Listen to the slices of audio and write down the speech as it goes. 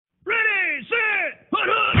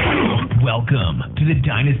Welcome to the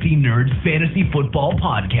Dynasty Nerds Fantasy Football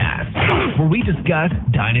Podcast, where we discuss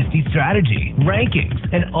Dynasty strategy, rankings,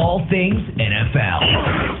 and all things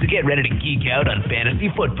NFL. So get ready to geek out on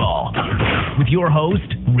fantasy football with your host,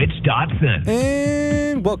 Rich Dotson.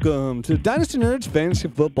 And welcome to the Dynasty Nerds Fantasy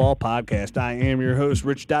Football Podcast. I am your host,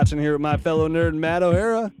 Rich Dotson, here with my fellow nerd, Matt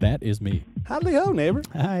O'Hara. That is me. Howdy ho, neighbor.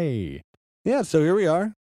 Hi. Yeah, so here we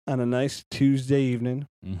are on a nice Tuesday evening.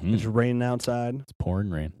 Mm-hmm. It's raining outside. It's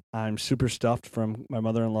pouring rain. I'm super stuffed from my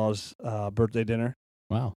mother-in-law's birthday dinner.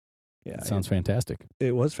 Wow. Yeah, that sounds fantastic.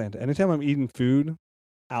 It was fantastic. Anytime I'm eating food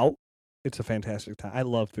out, it's a fantastic time. I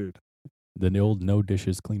love food. The old no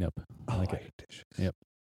dishes cleanup. I like I it. hate dishes. Yep.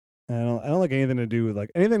 I don't like anything to do with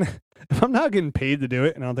like anything. If I'm not getting paid to do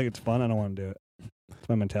it and I don't think it's fun, I don't want to do it. It's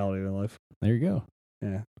my mentality in life. There you go.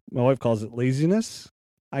 Yeah. My wife calls it laziness.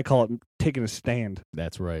 I call it taking a stand.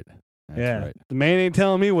 That's right. That's right. The man ain't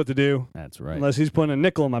telling me what to do. That's right. Unless he's putting a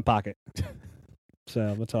nickel in my pocket.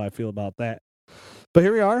 So that's how I feel about that. But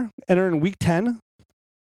here we are, entering week 10.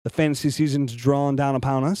 The fantasy season's drawing down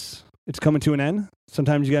upon us. It's coming to an end.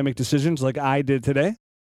 Sometimes you got to make decisions like I did today.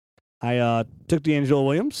 I took D'Angelo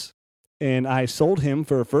Williams, and I sold him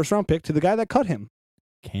for a first-round pick to the guy that cut him.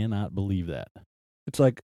 Cannot believe that. It's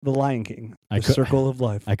like the Lion King, circle of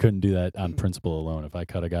life. I couldn't do that on principle alone. If I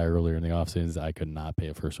cut a guy earlier in the offseason, I could not pay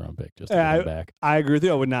a first-round pick just to get him back. I agree with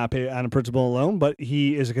you. I would not pay on a principle alone, but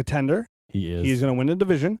he is a contender. He is. He's going to win the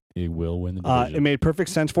division. He will win the division. It made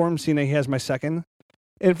perfect sense for him, seeing that he has my second.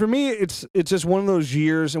 And for me, it's just one of those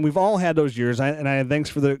years, and we've all had those years. And thanks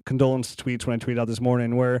for the condolence tweets when I tweeted out this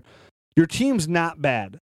morning, where your team's not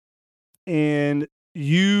bad, and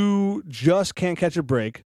you just can't catch a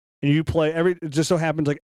break, and you play it just so happens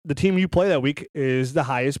like the team you play that week is the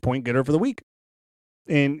highest point getter for the week,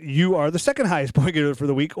 and you are the second highest point getter for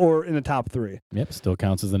the week, or in the top three. Yep, still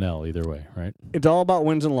counts as an L either way, right? It's all about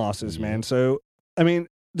wins and losses, man. So, I mean,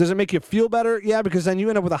 does it make you feel better? Yeah, because then you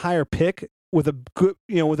end up with a higher pick with a good,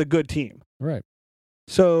 with a good team, right?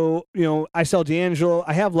 So, I sell D'Angelo.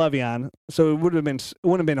 I have Le'Veon, so it wouldn't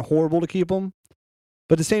have been horrible to keep him.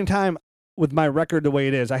 But at the same time, with my record the way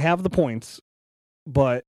it is, I have the points,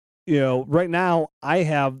 but right now I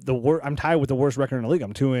have I'm tied with the worst record in the league.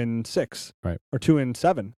 I'm 2-6, right, or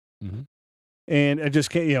 2-7, mm-hmm. And I just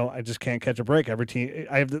can't. I just can't catch a break. Every team,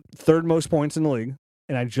 I have the third most points in the league,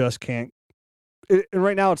 and I just can't. And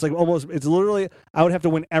right now, it's like almost. It's literally I would have to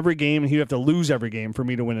win every game, and he'd have to lose every game for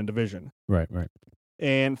me to win a division. Right.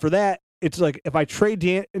 And for that, it's like if I trade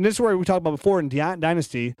and this is where we talked about before in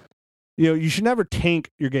Dynasty, you should never tank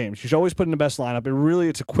your games. You should always put in the best lineup.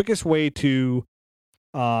 It's the quickest way to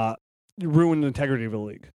ruin the integrity of the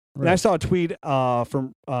league. Right. And I saw a tweet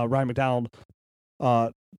from Ryan McDonald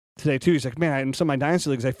today too. He's like, man, in some of my Dynasty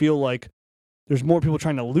leagues, I feel like there's more people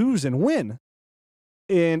trying to lose than win.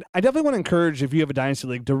 And I definitely want to encourage, if you have a Dynasty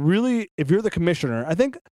league, to really, if you're the commissioner, I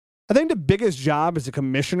think the biggest job as a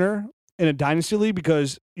commissioner in a Dynasty league,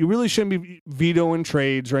 because you really shouldn't be vetoing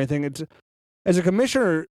trades or anything. It's as a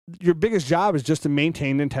commissioner, your biggest job is just to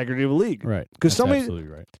maintain the integrity of the league. Right. Because absolutely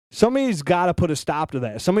right. Somebody's got to put a stop to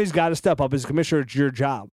that. Somebody's got to step up as a commissioner. It's your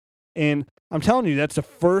job. And I'm telling you, that's the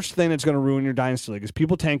first thing that's going to ruin your Dynasty league is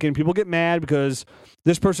people tanking. People get mad because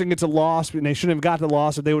this person gets a loss, and they shouldn't have got the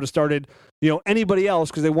loss if they would have started, anybody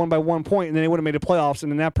else because they won by 1 point, and then they would have made the playoffs,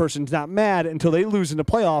 and then that person's not mad until they lose in the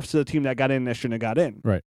playoffs to the team that got in that shouldn't have got in.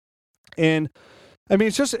 Right. And, I mean,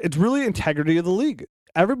 it's really integrity of the league.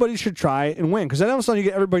 Everybody should try and win, because then all of a sudden you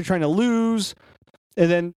get everybody trying to lose,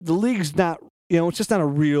 and then the league's not, it's just not a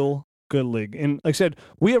real good league. And like I said,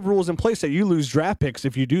 we have rules in place that you lose draft picks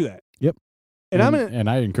if you do that. Yep. And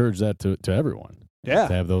I encourage that to everyone. Yeah.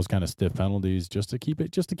 To have those kind of stiff penalties just to keep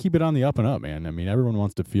it on the up and up, man. I mean, everyone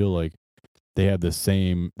wants to feel like they have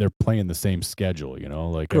they're playing the same schedule,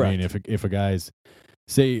 Like, correct. I mean, if a guy's,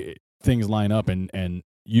 say things line up and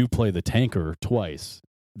you play the tanker twice,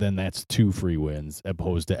 then that's 2 free wins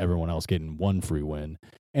opposed to everyone else getting 1 free win.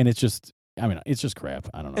 And it's just crap.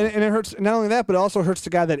 I don't know. And it hurts, not only that, but it also hurts the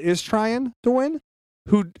guy that is trying to win,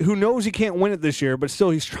 who knows he can't win it this year, but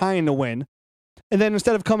still he's trying to win. And then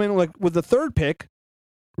instead of coming like with the 3rd pick,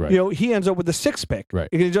 right. He ends up with the 6th pick. Right.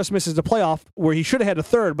 He just misses the playoff where he should have had a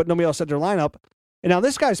 3rd, but nobody else had their lineup. And now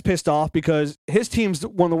this guy's pissed off because his team's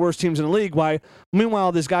one of the worst teams in the league. Why?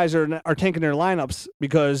 Meanwhile, these guys are tanking their lineups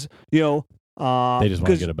because, they just want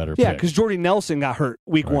to get a better pick. Yeah, because Jordy Nelson got hurt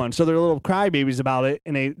week 1. So they're little crybabies about it.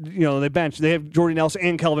 And they bench. They have Jordy Nelson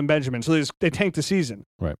and Kelvin Benjamin. So they tank the season.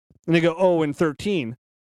 Right. And they go 0-13.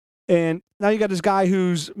 And now you got this guy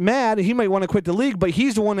who's mad. He might want to quit the league, but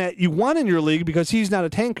he's the one that you want in your league because he's not a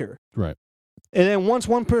tanker. Right. And then once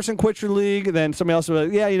one person quits your league, then somebody else will be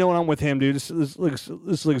like, yeah, you know what, I'm with him, dude. This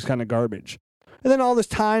league's kind of garbage. And then all this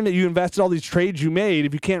time that you invested, all these trades you made,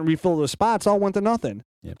 if you can't refill those spots, all went to nothing.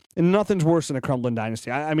 Yep. And nothing's worse than a crumbling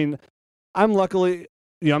dynasty. I mean, I'm luckily,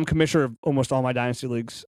 I'm commissioner of almost all my dynasty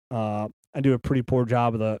leagues. I do a pretty poor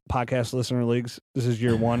job of the podcast listener leagues. This is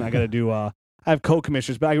year one. I got to do, I have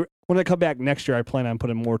co-commissioners, but when I come back next year, I plan on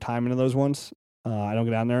putting more time into those ones. I don't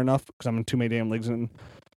get on there enough because I'm in too many damn leagues. And,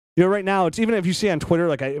 right now, it's even if you see on Twitter,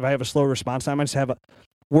 like if I have a slow response time, I just have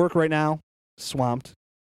work right now, swamped,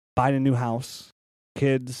 buying a new house,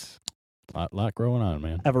 kids. Lot growing on,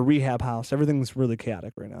 man. I have a rehab house. Everything's really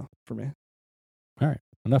chaotic right now for me. All right.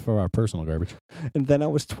 Enough of our personal garbage. And then I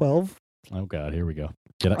was 12. Oh, God. Here we go.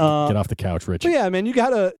 Get off the couch, Rich. But yeah, man, you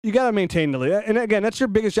gotta maintain the league. And again, that's your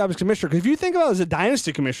biggest job as commissioner. Because if you think about it as a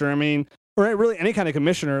dynasty commissioner, I mean, or really any kind of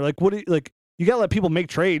commissioner, like you gotta let people make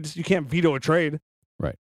trades. You can't veto a trade.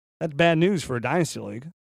 Right. That's bad news for a dynasty league.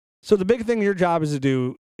 So the big thing your job is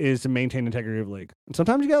to maintain integrity of the league. And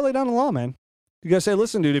sometimes you gotta lay down the law, man. You gotta say,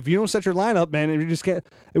 listen, dude, if you don't set your lineup, man, if you just can't,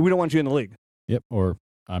 we don't want you in the league. Yep. Or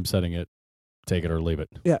I'm setting it. Take it or leave it.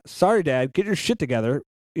 Yeah. Sorry, Dad. Get your shit together.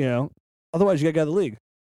 Otherwise you gotta get out of the league.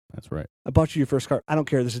 That's right. I bought you your first car. I don't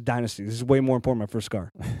care. This is Dynasty. This is way more important than my first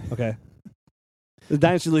car. Okay. The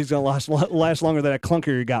Dynasty League's going to last longer than that clunker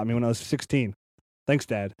you got me when I was 16. Thanks,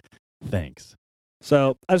 Dad. Thanks.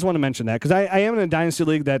 So I just want to mention that because I am in a Dynasty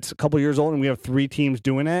League that's a couple years old and we have 3 teams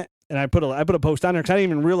doing it. And I put a post on there because I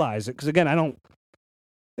didn't even realize it. Because again,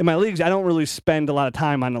 in my leagues, I don't really spend a lot of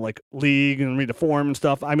time on the league and read the form and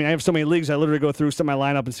stuff. I mean, I have so many leagues, I literally go through, set my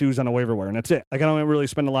lineup and see who's on the waiver wire. And that's it. I don't really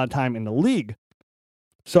spend a lot of time in the league.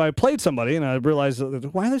 So I played somebody, and I realized,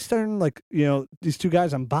 why are they starting, these 2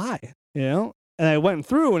 guys on bye, And I went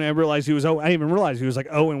through, and I realized I didn't even realize he was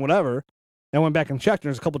 0 and whatever. And I went back and checked, and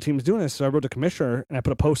there's a couple teams doing this, so I wrote to the commissioner, and I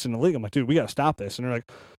put a post in the league. I'm like, dude, we got to stop this. And they're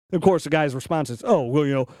like, of course, the guy's response is, oh,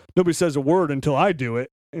 well, nobody says a word until I do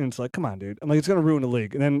it. And it's like, come on, dude. I'm like, it's going to ruin the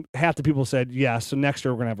league. And then half the people said, yes, so next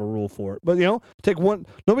year we're going to have a rule for it. But, take one,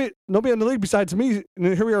 nobody in the league besides me,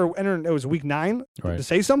 and here we are entering, it was week 9, right, to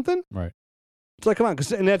say something. Right. It's like, come on,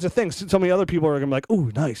 and that's the thing. So many other people are going to be like,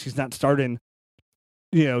 ooh, nice. He's not starting,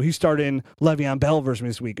 he's starting Le'Veon Bell versus me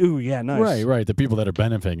this week. Ooh, yeah, nice. Right. The people that are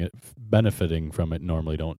benefiting from it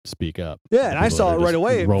normally don't speak up. Yeah, and I saw it right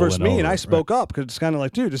away versus me, over, and I spoke up because it's kind of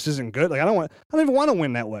like, dude, this isn't good. Like, I don't even want to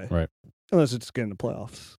win that way. Right. Unless it's getting the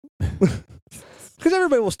playoffs. Because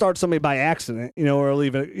everybody will start somebody by accident, or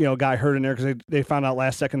leave a guy hurt in there because they found out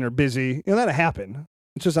last second they're busy. That'll happen.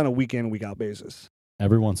 It's just on a week in, week out basis.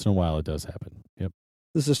 Every once in a while, it does happen. Yep.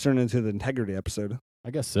 This has turned into the integrity episode. I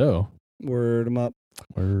guess so. Word 'em up.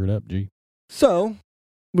 Word up, G. So,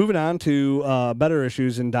 moving on to better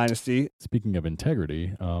issues in Dynasty. Speaking of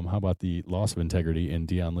integrity, how about the loss of integrity in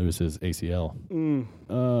Dion Lewis's ACL?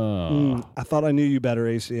 I thought I knew you better,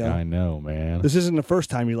 ACL. I know, man. This isn't the first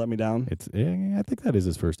time you let me down. I think that is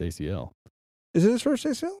his first ACL. Is it his first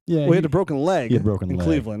ACL? Yeah. He had a broken leg. He had a broken leg in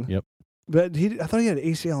Cleveland. Yep. But I thought he had an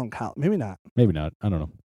ACL in college. Maybe not. Maybe not. I don't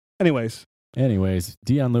know. Anyways,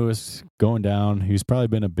 Dion Lewis going down. He's probably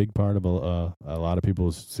been a big part of a lot of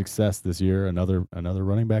people's success this year. Another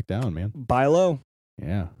running back down, man. Buy low.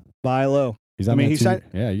 Yeah. Buy low. He's on I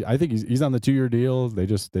think he's on the 2-year deal. They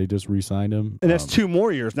just re-signed him. And that's 2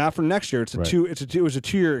 more years, not for next year. It was a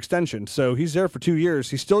 2-year extension. So he's there for 2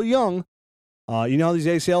 years. He's still young. These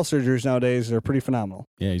ACL surgeries nowadays are pretty phenomenal.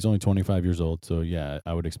 Yeah, he's only 25 years old. So, yeah,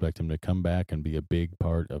 I would expect him to come back and be a big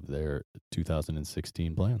part of their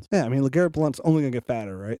 2016 plans. Yeah, LeGarrette Blount's only going to get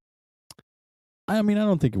fatter, right? I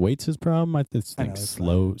don't think weight's his problem. I think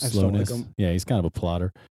slowness. Like yeah, he's kind of a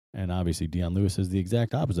plotter. And obviously, Dion Lewis is the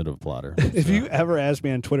exact opposite of a plotter. If you ever ask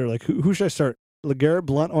me on Twitter, who should I start? LeGarrette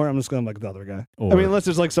Blount, or I'm just going the other guy. Unless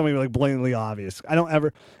there's something blatantly obvious. I don't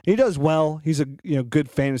ever. He does well. He's a good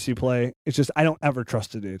fantasy play. It's just I don't ever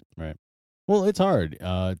trust the dude. Right. Well, it's hard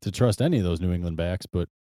to trust any of those New England backs, but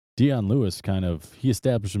Dion Lewis he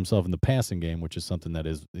established himself in the passing game, which is something that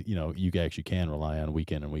is you actually can rely on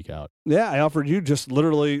week in and week out. Yeah, I offered you just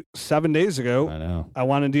literally 7 days ago. I know. I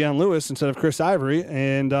wanted Dion Lewis instead of Chris Ivory,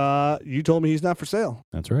 and you told me he's not for sale.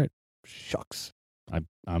 That's right. Shucks.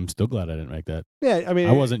 I'm still glad I didn't make that. Yeah,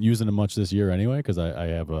 I wasn't using him much this year anyway because I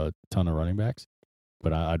have a ton of running backs,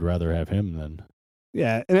 but I'd rather have him than.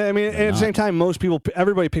 Yeah, and at the same time,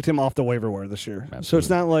 everybody picked him off the waiver wire this year. Absolutely. So it's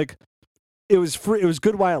not like it was free. It was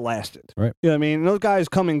good while it lasted. Right. You know what I mean? Those guys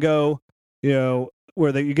come and go.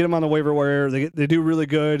 Where you get them on the waiver wire, they do really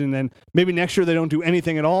good, and then maybe next year they don't do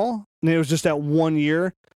anything at all. And it was just that 1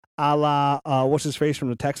 year, a la what's his face from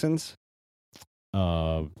the Texans.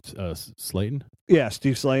 Slayton. Yeah,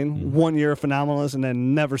 Steve Slayton. 1 year of phenomenalist and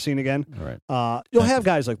then never seen again. Right. You'll have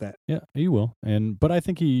guys like that. Yeah, he will. But I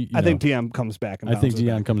think I think Dion comes back. I think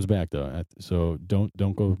Dion comes back though. So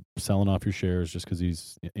don't go selling off your shares just because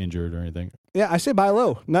he's injured or anything. Yeah, I say buy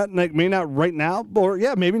low. Not like maybe not right now, or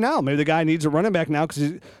maybe now. Maybe the guy needs a running back now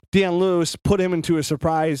because Deion Lewis put him into a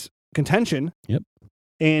surprise contention. Yep.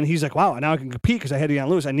 And he's like, wow, now I can compete because I had Deion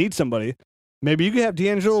Lewis. I need somebody. Maybe you could have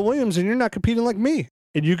D'Angelo Williams and you're not competing like me,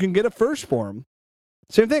 and you can get a first for him.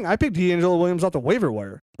 Same thing. I picked D'Angelo Williams off the waiver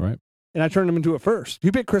wire. Right. And I turned him into a first.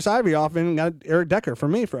 You picked Chris Ivey off and got Eric Decker for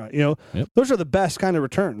me. Those are the best kind of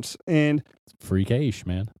returns. And free cash,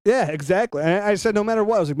 man. Yeah, exactly. And I said no matter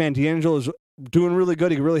what, I was like, man, D'Angelo is doing really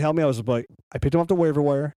good. He can really help me. I was like, I picked him off the waiver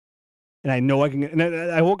wire, and I know I can get. And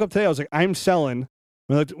I woke up today. I was like, I'm selling.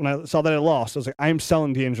 When I saw that I lost, I was like, I'm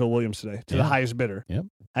selling D'Angelo Williams today to the highest bidder. Yep.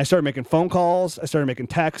 I started making phone calls. I started making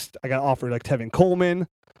texts. I got offered like Tevin Coleman.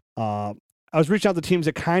 I was reaching out to teams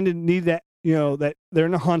that kind of need that, that they're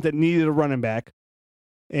in a hunt that needed a running back.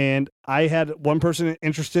 And I had one person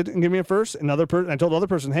interested in giving me a first. Another person, I told the other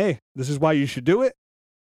person, hey, this is why you should do it.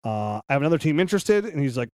 I have another team interested. And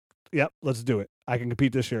he's like, yep, let's do it. I can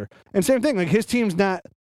compete this year. And same thing, like his team's not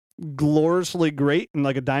gloriously great in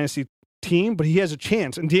like a dynasty team, but he has a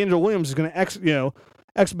chance. And D'Angelo Williams is going to,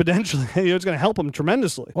 exponentially, it's going to help him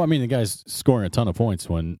tremendously. Well, I mean, the guy's scoring a ton of points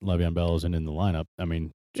when Le'Veon Bell isn't in the lineup. I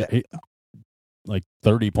mean, like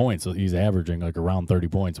 30 points. He's averaging like around 30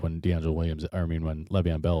 points when when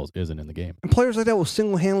Le'Veon Bell isn't in the game. And players like that will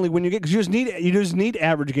single-handedly win you get because you just need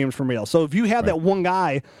average games from real. So if you have that one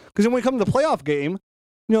guy, because then when you come to the playoff game,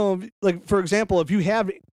 like for example, if you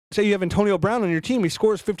have Antonio Brown on your team, he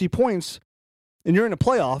scores 50 points, and you're in the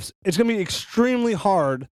playoffs, it's going to be extremely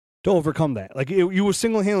hard to overcome that. Like you will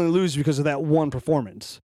single-handedly lose because of that one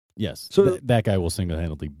performance. Yes. So that guy will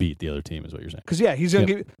single-handedly beat the other team is what you're saying. Because, he's going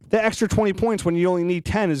to give the extra 20 points when you only need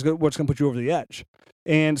 10 is what's going to put you over the edge.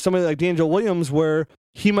 And somebody like D'Angelo Williams, where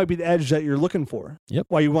he might be the edge that you're looking for. Yep.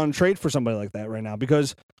 Why you want to trade for somebody like that right now.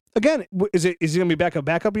 Because, again, is he going to be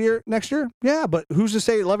backup year next year? Yeah, but who's to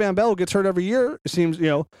say Le'Veon Bell gets hurt every year? It seems,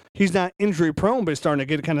 he's not injury-prone, but he's starting to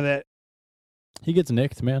get kind of that. He gets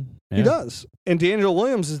nicked, man. Yeah. He does. And D'Angelo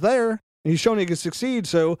Williams is there, and he's shown he can succeed,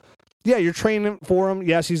 so... Yeah, you're training for him.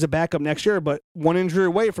 Yes, he's a backup next year, but one injury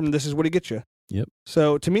away from this is what he gets you. Yep.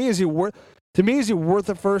 So to me, is he worth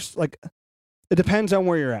the first? Like, it depends on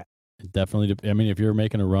where you're at. Definitely. I mean, if you're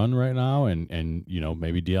making a run right now, and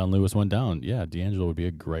maybe Deion Lewis went down, D'Angelo would be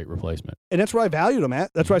a great replacement. And that's where I valued him at.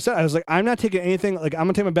 That's what I said. I was like, I'm not taking anything. Like, I'm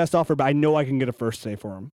gonna take my best offer, but I know I can get a first today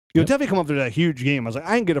for him. Definitely come up to that huge game. I was like,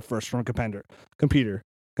 I can get a first from a competitor. A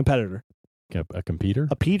competitor. A Peter.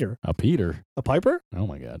 A Peter. A Piper. Oh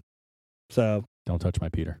my God. So don't touch my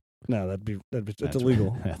Peter. No, it's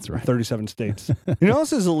illegal. Right. That's right. 37 states. You know what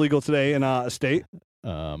else is illegal today in a state?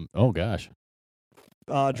 Oh gosh.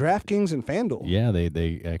 DraftKings and FanDuel. Yeah,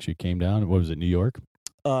 they actually came down. What was it? New York.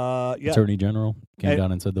 Yeah. Attorney General came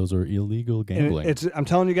down and said those are illegal gambling. I'm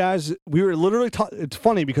telling you guys, we were literally. It's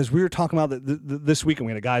funny because we were talking about this weekend.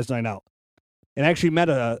 We had a guys' night out, and I actually met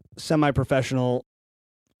a semi-professional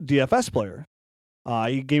DFS player.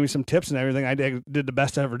 He gave me some tips and everything. I did the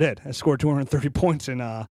best I ever did. I scored 230 points in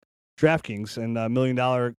DraftKings, and $1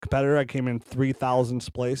 million competitor. I came in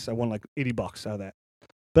 3,000th place. I won like $80 out of that.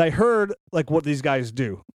 But I heard like what these guys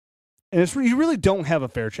do, and you really don't have a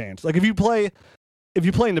fair chance. Like if you play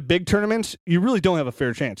in the big tournaments, you really don't have a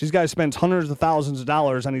fair chance. These guys spend hundreds of thousands of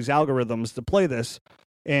dollars on these algorithms to play this,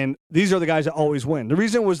 and these are the guys that always win. The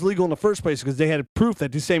reason it was legal in the first place is because they had proof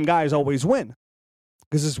that these same guys always win,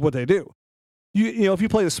 because this is what they do. If you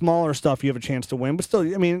play the smaller stuff, you have a chance to win. But still,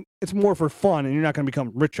 I mean, it's more for fun, and you're not going to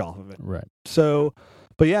become rich off of it. Right. So,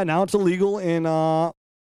 but yeah, now it's illegal in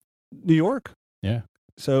New York. Yeah.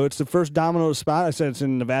 So it's the first domino spot. I said it's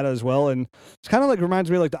in Nevada as well, and it's kind of like reminds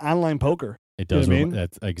me of like the online poker. It does. You know what I mean?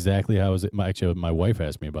 That's exactly how it was. Actually, my wife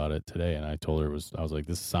asked me about it today, and I told her I was like,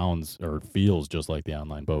 this sounds or feels just like the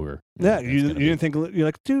online poker. Yeah, you didn't think, you're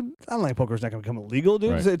like, dude, online poker is not going to become illegal,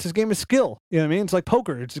 dude. Right. It's a game of skill. You know what I mean? It's like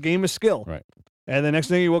poker. It's a game of skill. Right. And the next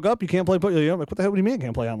thing you woke up, you can't play poker. You're like, what the hell do you mean I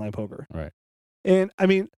can't play online poker? Right. And I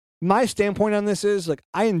mean, my standpoint on this is like,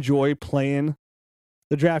 I enjoy playing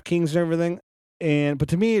the DraftKings and everything. But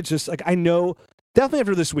to me, it's just like, I know definitely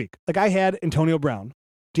after this week, like I had Antonio Brown,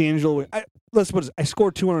 D'Angelo. Let's put it, I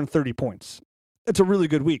scored 230 points. It's a really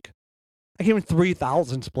good week. I came in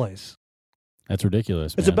 3,000th place. That's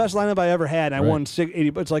ridiculous. It's the best lineup I ever had. And I won 680.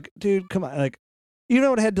 But it's like, dude, come on. Like, you know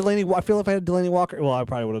what I had Delaney. I feel if I had Delaney Walker, well, I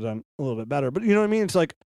probably would have done a little bit better. But you know what I mean? It's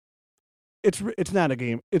like, it's not a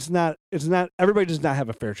game. It's not. Everybody does not have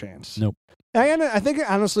a fair chance. Nope. I think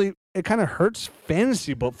honestly, it kind of hurts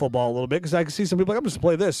fantasy football a little bit because I can see some people like, I'm just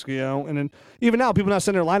going to play this, and then even now people not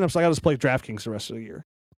sending their lineups, like I just play DraftKings the rest of the year.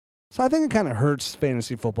 So I think it kind of hurts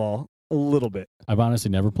fantasy football a little bit. I've honestly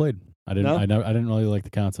never played. I didn't. No? I didn't really like the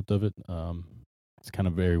concept of it. It's kind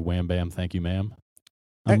of very wham bam, thank you, ma'am.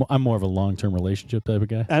 I'm more of a long-term relationship type of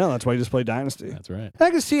guy. I know, that's why you just play Dynasty. That's right.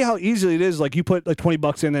 I can see how easily it is. Like you put like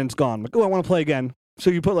 $20 in and it's gone. Like, I want to play again. So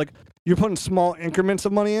you put you're putting small increments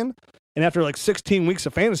of money in, and after 16 weeks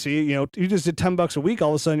of fantasy, you just did $10 a week. All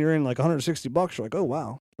of a sudden you're in $160. You're like, oh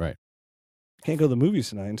wow. Right. Can't go to the movies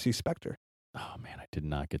tonight and see Spectre. Oh man, I did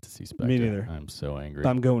not get to see Spectre. Me neither. I'm so angry. But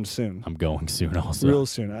I'm going soon. I'm going soon also. Real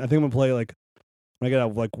soon. I think I'm gonna play when I get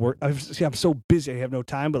out of work. I'm so busy. I have no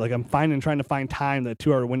time. But I'm trying to find time that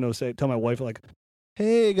 2-hour window. Tell my wife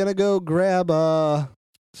hey, gonna go grab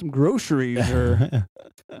some groceries or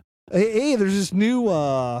hey, there's this new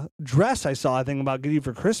dress I saw. I think about getting you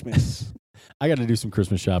for Christmas. I got to do some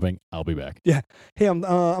Christmas shopping. I'll be back. Yeah. Hey, I'm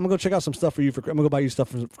gonna go check out some stuff for you. I'm gonna go buy you stuff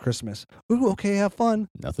for Christmas. Ooh, okay, have fun.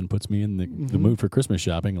 Nothing puts me in the mood for Christmas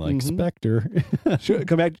shopping like Spectre. Sure,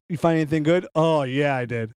 come back. You find anything good? Oh yeah, I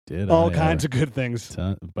did. All kinds of good things.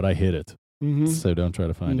 But I hid it. So don't try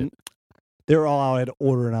to find it. They're all out. I had to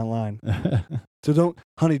order it online. So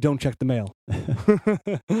don't check the mail. But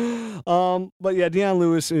yeah, Deion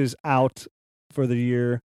Lewis is out for the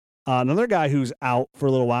year. Another guy who's out for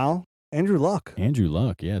a little while, Andrew Luck. Andrew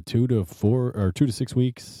Luck, yeah, 2 to 6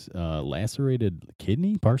 weeks, lacerated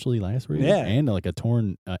kidney, partially lacerated, and a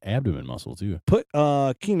torn abdomen muscle too. Put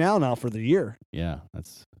Keenan Allen out for the year. Yeah,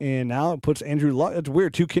 and now it puts Andrew Luck. It's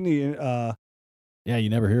weird, 2 kidney. Yeah,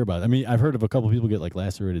 you never hear about it. I mean, I've heard of a couple people get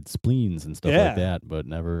lacerated spleens and stuff like that, but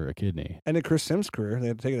never a kidney. And in Chris Sims' career, they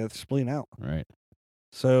had to take that spleen out. Right.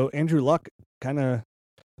 So Andrew Luck kind of.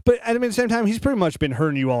 But at the same time, he's pretty much been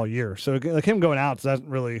hurting you all year. So him going out doesn't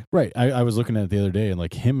really. Right. I was looking at it the other day,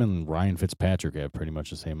 and him and Ryan Fitzpatrick have pretty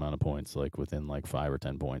much the same amount of points, within 5 or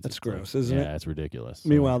 10 points. That's gross, isn't it? Yeah, it's ridiculous.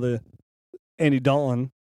 Meanwhile, the Andy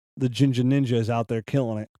Dalton, the Ginger Ninja, is out there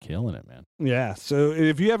killing it. Killing it, man. Yeah. So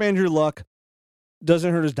if you have Andrew Luck,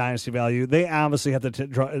 doesn't hurt his dynasty value. They obviously have to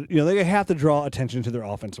draw. They have to draw attention to their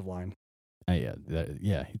offensive line.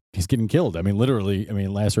 Yeah, he's getting killed. I mean, literally. I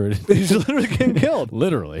mean, lacerated. He's literally getting killed.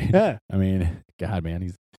 Literally. Yeah. I mean, God,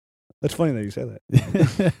 man, That's funny that you say that.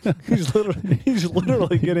 he's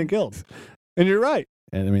literally getting killed, and you're right.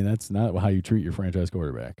 And I mean, that's not how you treat your franchise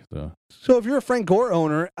quarterback. So if you're a Frank Gore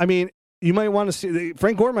owner, I mean, you might want to see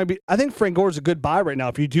Frank Gore might be. I think Frank Gore's a good buy right now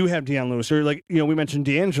if you do have Deion Lewis or we mentioned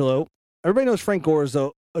D'Angelo. Everybody knows Frank Gore is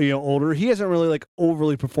older. He hasn't really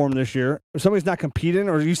overly performed this year. If somebody's not competing,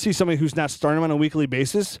 or you see somebody who's not starting him on a weekly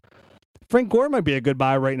basis, Frank Gore might be a good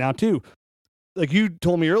buy right now too. Like you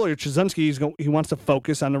told me earlier, Trzynski, he wants to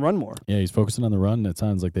focus on the run more. Yeah, he's focusing on the run. It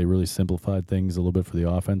sounds like they really simplified things a little bit for the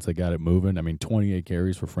offense. They got it moving. I mean, 28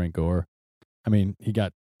 carries for Frank Gore. I mean, he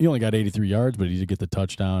only got 83 yards, but he did get the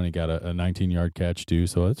touchdown. He got a 19-yard catch, too.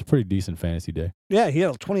 So it's a pretty decent fantasy day. Yeah, he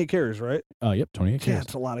had 28 carries, right? Yep, 28 carries. Yeah,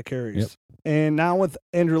 that's a lot of carries. Yep. And now with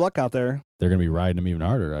Andrew Luck out there, they're going to be riding him even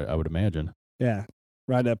harder, I would imagine. Yeah,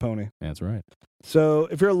 ride that pony. That's right. So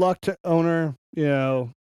if you're a Luck owner, it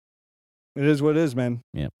is what it is, man.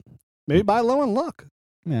 Yep. Maybe buy low on Luck.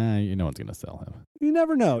 Nah, no one's going to sell him. You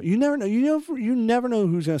never know. You never know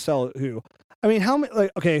who's going to sell who. I mean, how many?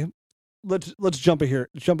 Okay. Let's jump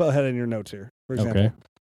ahead in your notes here, for example. Okay.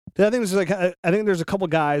 I think there's a couple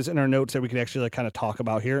guys in our notes that we could actually kind of talk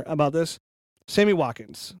about here about this. Sammy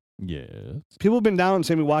Watkins. Yes. People have been down on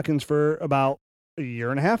Sammy Watkins for about a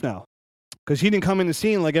year and a half now because he didn't come in the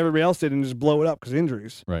scene like everybody else did and just blow it up because of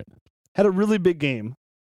injuries. Right. Had a really big game.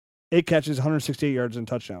 8 catches, 168 yards and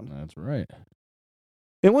touchdown. That's right.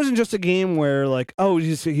 It wasn't just a game where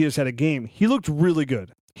he just had a game. He looked really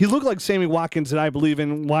good. He looked like Sammy Watkins that I believe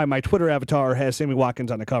in, why my Twitter avatar has Sammy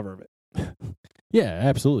Watkins on the cover of it. Yeah,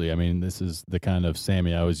 absolutely. I mean, this is the kind of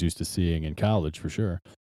Sammy I was used to seeing in college for sure.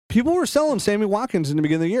 People were selling Sammy Watkins in the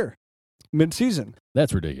beginning of the year, mid-season.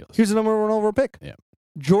 That's ridiculous. He's the number 1 overall pick. Yeah.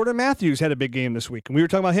 Jordan Matthews had a big game this week, and we were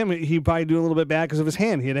talking about him. He probably doing a little bit bad because of his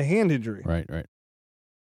hand. He had a hand injury. Right.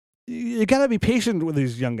 You got to be patient with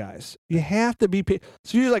these young guys. You have to be patient.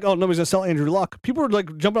 So you're like, oh, nobody's going to sell Andrew Luck. People were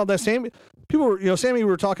jumping out that Sammy. People were, Sammy, you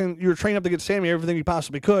were training up to get Sammy everything you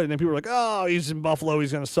possibly could. And then people were like, oh, he's in Buffalo.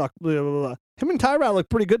 He's going to suck. Blah, blah, blah. Him and Tyrod look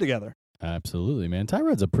pretty good together. Absolutely, man.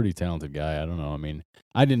 Tyrod's a pretty talented guy. I don't know. I mean,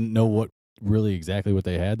 I didn't know exactly what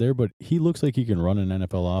they had there, but he looks like he can run an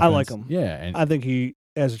NFL offense. I like him. Yeah. And I think he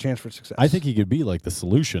has a chance for success. I think he could be the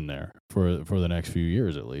solution there for the next few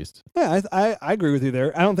years at least. Yeah, I agree with you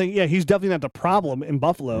there. I don't think, he's definitely not the problem in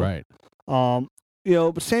Buffalo. Right.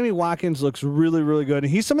 But Sammy Watkins looks really, really good.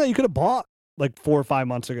 And he's something that you could have bought like 4 or 5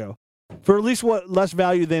 months ago for at least less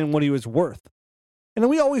value than what he was worth. And then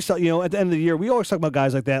we always talk, at the end of the year, we always talk about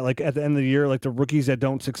guys like that, like at the end of the year, like the rookies that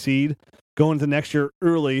don't succeed going into next year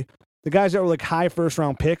early, the guys that were like high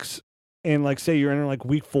first-round picks, and like say you're in like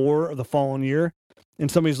week 4 of the following year, and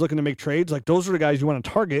somebody's looking to make trades, like those are the guys you want to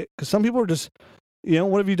target, because some people are just,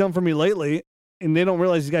 what have you done for me lately? And they don't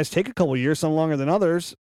realize these guys take a couple of years, some longer than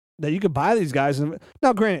others, that you could buy these guys. And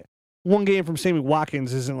now, granted, one game from Sammy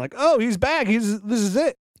Watkins isn't like, oh, he's back, this is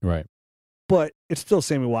it. Right. But it's still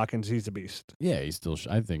Sammy Watkins. He's a beast. Yeah, he's still.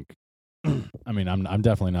 I think. I mean, I'm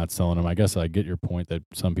definitely not selling him. I guess I get your point that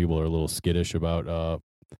some people are a little skittish about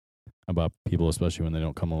people, especially when they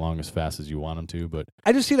don't come along as fast as you want them to. But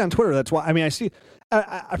I just see it on Twitter. That's why. I mean,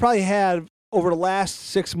 I probably had over the last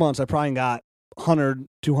 6 months. I probably got 100,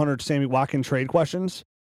 200 Sammy Watkins trade questions.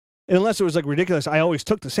 And unless it was like ridiculous, I always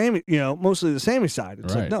took the Sammy. Mostly the Sammy side.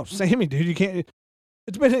 It's like, no, Sammy, dude, you can't.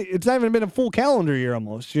 It's not even been a full calendar year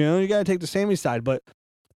almost. You got to take the Sammy side. But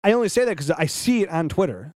I only say that because I see it on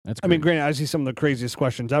Twitter. That's great. I mean, granted, I see some of the craziest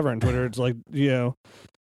questions ever on Twitter. It's like,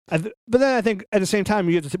 but then I think at the same time,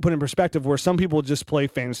 you have to put in perspective where some people just play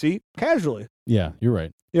fantasy casually. Yeah, you're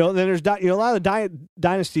right. Then there's a lot of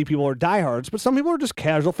Dynasty people are diehards, but some people are just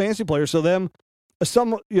casual fantasy players. So a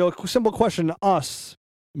simple question to us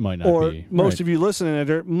might not or be. Most of you listening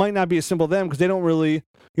to it might not be as simple to them because they don't really,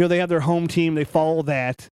 they have their home team, they follow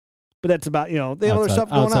that, but that's about, they have other stuff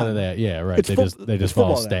going on. Outside of that, yeah, right. They just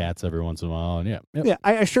follow stats every once in a while, and yeah.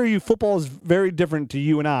 I assure you, football is very different to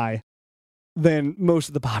you and I than most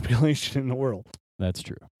of the population in the world. That's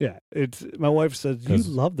true. Yeah, my wife says you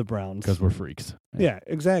love the Browns because we're freaks. Yeah,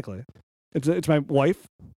 exactly. It's my wife,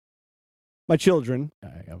 my children.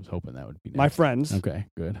 I was hoping that would be next. My friends. Okay,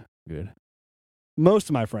 good. Most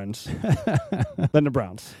of my friends, then the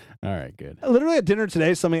Browns. All right, good. Literally at dinner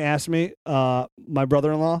today, somebody asked me, my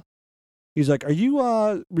brother-in-law, he's like, "Are you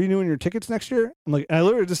renewing your tickets next year?" I'm like,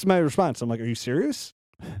 this is my response. I'm like, "Are you serious?"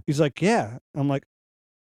 He's like, "Yeah." I'm like,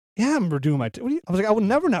 "Yeah, I'm renewing my tickets." I was like, "I would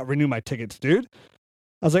never not renew my tickets, dude."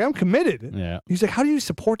 I was like, "I'm committed." Yeah. He's like, "How do you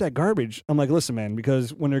support that garbage?" I'm like, "Listen, man,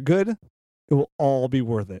 because when they're good, it will all be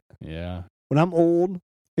worth it." Yeah. When I'm old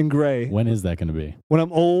and gray. When is that going to be? When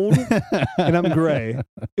I'm old and I'm gray,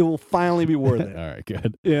 it will finally be worth it. All right,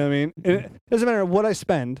 good. You know what I mean? It doesn't matter what I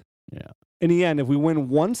spend. Yeah. In the end, if we win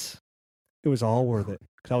once, it was all worth it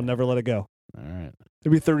because I'll never let it go. All right.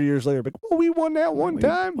 It'll be 30 years later, but we won that one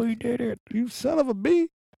time. We did it. You son of a bee.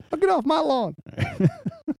 Now get off my lawn.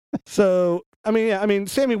 So,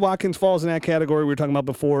 Sammy Watkins falls in that category we were talking about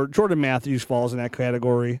before. Jordan Matthews falls in that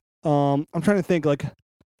category. I'm trying to think, like,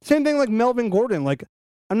 same thing like Melvin Gordon. Like,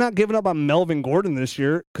 I'm not giving up on Melvin Gordon this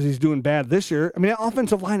year because he's doing bad this year. I mean, that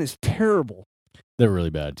offensive line is terrible. They're really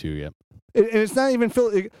bad too, yeah. And it's not even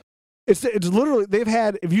it's literally, they've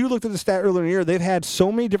had, if you looked at the stat earlier in the year, they've had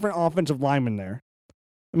so many different offensive linemen there.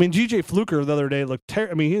 I mean, G.J. Fluker the other day looked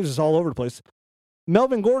he was just all over the place.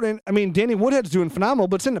 Melvin Gordon, Danny Woodhead's doing phenomenal,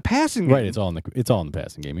 but it's in the passing game. Right, it's all in the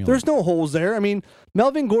passing game. There's no holes there.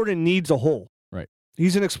 Melvin Gordon needs a hole. Right.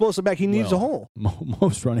 He's an explosive back. He needs a hole.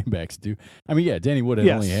 Most running backs do. Danny Woodhead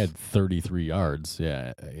only had 33 yards,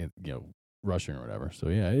 rushing or whatever. So,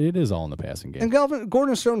 yeah, it is all in the passing game. And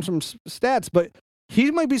Gordon's shown some stats, but he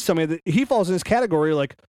might be somebody that he falls in this category,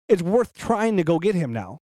 like, it's worth trying to go get him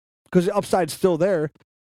now because the upside's still there.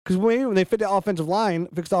 Because when they fix the offensive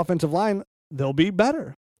line, they'll be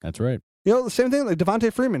better. That's right. The same thing like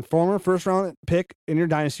Devontae Freeman, former first-round pick in your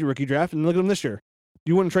Dynasty rookie draft, and look at him this year.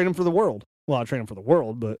 You wouldn't trade him for the world. Well, I'd trade him for the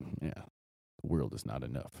world, but... Yeah, the world is not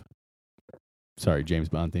enough. Sorry, James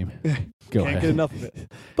Bond theme. Go ahead. Can't get enough of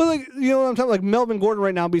it. But, like, what I'm talking like Melvin Gordon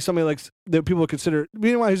right now would be somebody like that people would consider...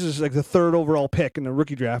 Meanwhile, he's just like the third overall pick in the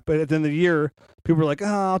rookie draft, but at the end of the year, people are like,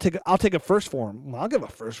 I'll take a first for him. Well, I'll give a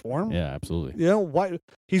first for him. Yeah, absolutely. Why?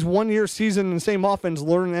 He's 1 year season in the same offense,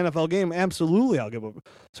 learning an NFL game. Absolutely, I'll give him.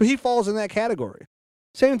 So he falls in that category.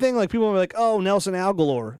 Same thing, like people are like, "Oh, Nelson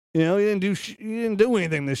Aguilar, he didn't do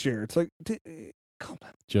anything this year." It's like, come on,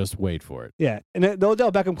 just wait for it. Yeah, and the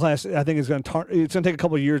Odell Beckham class, I think, is going to take a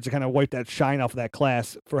couple of years to kind of wipe that shine off of that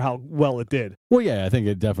class for how well it did. Well, yeah, I think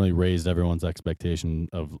it definitely raised everyone's expectation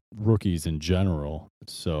of rookies in general.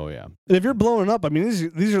 So, yeah, and if you're blowing up,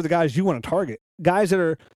 these are the guys you want to target. Guys that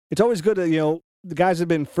are. It's always good to the guys that have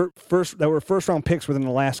been that were first round picks within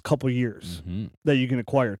the last couple of years that you can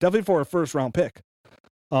acquire. Definitely for a first round pick.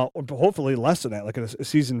 Or hopefully less than that, like a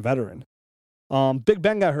seasoned veteran. Big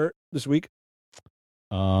Ben got hurt this week.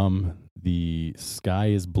 The sky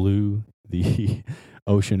is blue, the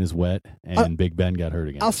ocean is wet, and Big Ben got hurt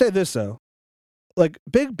again. I'll say this, though. like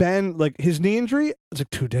Big Ben, like his knee injury, it's like,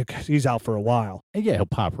 dude, he's out for a while. And yeah, he'll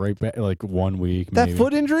pop right back like 1 week. That maybe.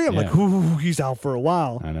 foot injury, I'm like, ooh, he's out for a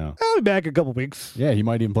while. I know. I'll be back in a couple weeks. Yeah, he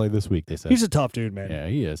might even play this week, they said. He's a tough dude, man. Yeah,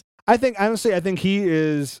 he is. I think he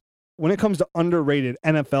is, when it comes to underrated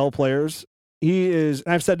NFL players, he is,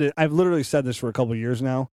 and I've literally said this for a couple of years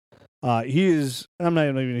now. He is, I'm not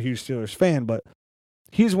even a huge Steelers fan, but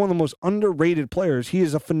he's one of the most underrated players. He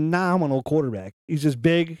is a phenomenal quarterback. He's just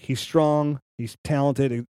big, he's strong, he's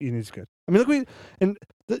talented, and he's good. I mean,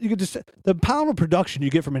 you could just, the pound of production you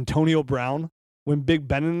get from Antonio Brown when Big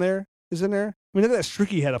Ben is in there. I mean, look at that streak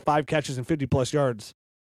he had of 5 catches and 50-plus yards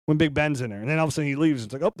when Big Ben's in there. And then all of a sudden he leaves.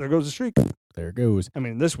 It's like, oh, there goes the streak. There it goes. I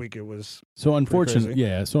mean, this week it was so unfortunately.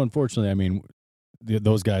 Yeah, so unfortunately, I mean,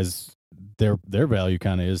 those guys, their value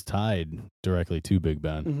kind of is tied directly to Big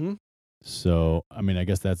Ben. Mm-hmm. So, I mean, I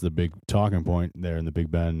guess that's the big talking point there in the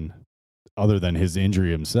Big Ben. Other than his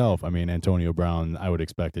injury himself, I mean, Antonio Brown, I would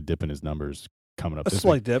expect a dip in his numbers coming up. A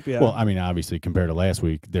slight dip, yeah. Well, I mean, obviously, compared to last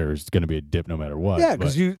week, there's going to be a dip no matter what. Yeah,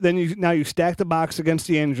 because now you stack the box against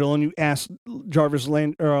D'Angelo and you ask Jarvis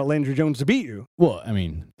Landry Jones to beat you. Well, I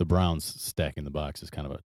mean, the Browns stacking the box is kind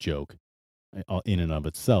of a joke in and of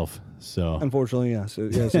itself. So, unfortunately, yes,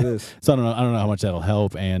 it is. So I don't know how much that'll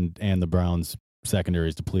help, and the Browns secondary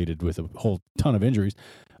is depleted with a whole ton of injuries.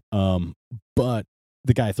 But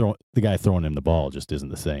the guy throwing him the ball just isn't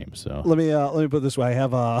the same. So let me put it this way: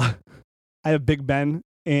 I have Big Ben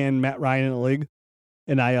and Matt Ryan in the league,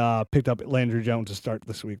 and I picked up Landry Jones to start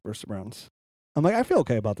this week versus the Browns. I'm like, I feel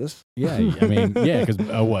okay about this. Yeah, I mean, yeah, because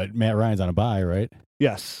Matt Ryan's on a bye, right?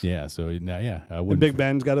 Yes. Yeah, so yeah, I wouldn't. And Big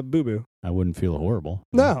Ben's got a boo boo. I wouldn't feel horrible.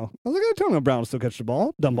 No, I was like, Antonio Brown still catch the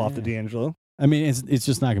ball, dump off to D'Angelo. I mean, it's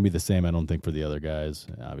just not going to be the same, I don't think, for the other guys,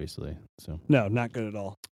 obviously. So no, not good at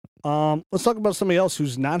all. Let's talk about somebody else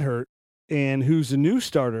who's not hurt and who's a new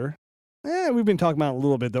starter. We've been talking about it a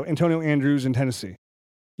little bit, though. Antonio Andrews in Tennessee.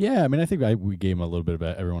 Yeah, I mean, I think we gave him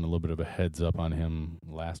everyone a little bit of a heads up on him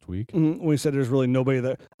last week. Mm-hmm. We said there's really nobody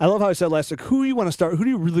there. I love how I said last week, who do you want to start? Who do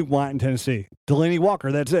you really want in Tennessee? Delaney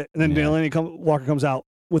Walker, that's it. And then Walker comes out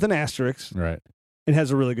with an asterisk. Right. And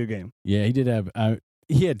has a really good game. Yeah, he did have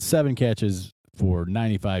he had 7 catches for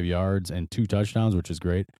 95 yards and 2 touchdowns, which is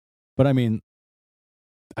great. But, I mean,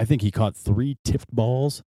 I think he caught 3 tipped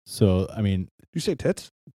balls. So, I mean. Did you say tits?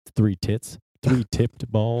 3 tits. 3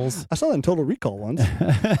 tipped balls. I saw that in Total Recall once.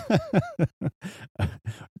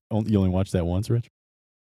 You only watched that once, Rich?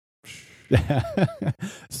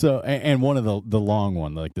 So, and one of the long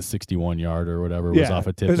one, like the 61-yard or whatever, was off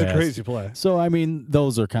a tip pass. It was a crazy play. So, I mean,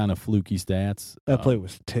 those are kind of fluky stats. That play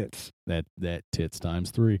was tits. That tits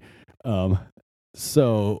times 3.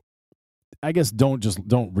 So, I guess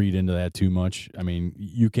don't read into that too much. I mean,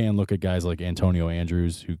 you can look at guys like Antonio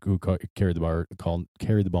Andrews who carried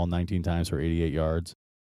the ball 19 times for 88 yards.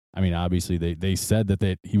 I mean, obviously they said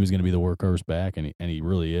that he was going to be the workhorse back, and he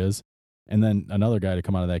really is. And then another guy to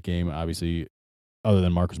come out of that game, obviously, other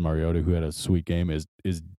than Marcus Mariota, who had a sweet game, is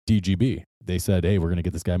DGB. They said, hey, we're going to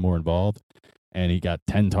get this guy more involved, and he got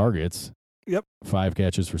 10 targets. Yep. 5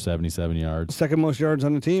 catches for 77 yards. Second most yards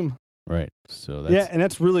on the team. Right. So that's, and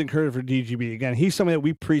that's really encouraging for DGB. Again, he's somebody that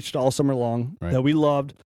we preached all summer long, that we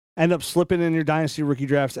loved. End up slipping in your Dynasty rookie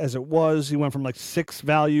drafts as it was. He went from like 6th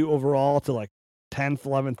value overall to like 10th,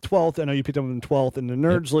 11th, 12th. I know you picked him in 12th in the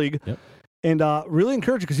Nerds League. Yep. And really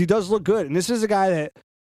encouraging because he does look good. And this is a guy that,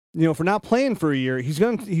 for not playing for a year, he's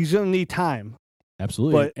gonna need time.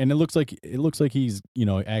 Absolutely. And it looks like he's,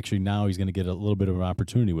 actually now he's going to get a little bit of an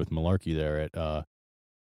opportunity with Malarkey there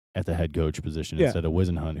at the head coach position instead of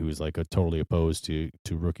Wisenhunt, who is like totally opposed to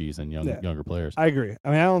rookies and younger players. I agree. I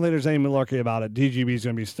mean, I don't think there's any Malarkey about it. DGB is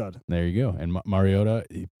going to be a stud. There you go. And Mariota,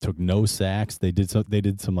 he took no sacks. They did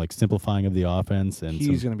some like simplifying of the offense, and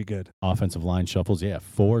he's going to be good. Offensive line shuffles. Yeah,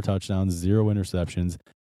 4 touchdowns, 0 interceptions,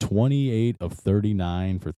 28 of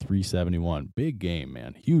 39 for 371. Big game,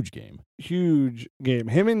 man. Huge game. Huge game.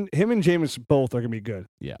 Him and Jameis both are going to be good.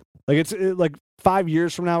 Yeah. Like like 5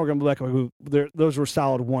 years from now, we're going to be like, those were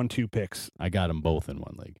solid 1-2 picks. I got them both in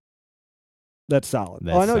one league. That's solid.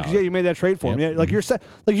 I know, because you made that trade for him. Yeah, like you're set.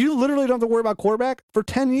 Like you literally don't have to worry about quarterback for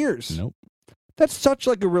 10 years. Nope. That's such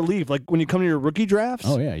like a relief. Like when you come to your rookie drafts.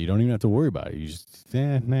 Oh yeah, you don't even have to worry about it. You just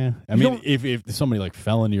nah. I mean, if somebody like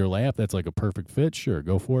fell into your lap, that's like a perfect fit. Sure,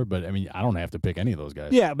 go for it. But I mean, I don't have to pick any of those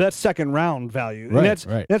guys. Yeah, but that's second round value. Right.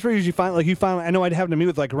 And that's where you usually find I know I'd have to meet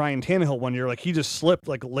with like Ryan Tannehill one year. Like he just slipped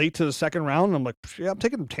like late to the second round. And I'm like, I'm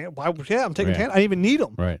taking Tannehill. I didn't even need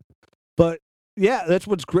him. Right. But yeah, that's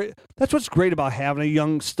what's great. That's what's great about having a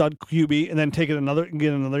young stud QB and then getting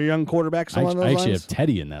another young quarterback. I actually have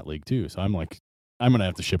Teddy in that league too, so I'm like, I'm gonna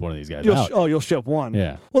have to ship one of these guys out. You'll ship one.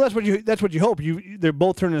 Yeah. Well, that's what you hope. They're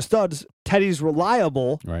both turning into studs. Teddy's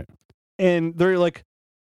reliable, Right? And they're like,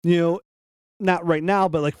 not right now,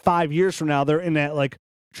 but like 5 years from now, they're in that like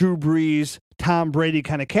Drew Brees, Tom Brady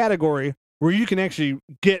kind of category where you can actually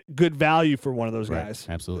get good value for one of those guys.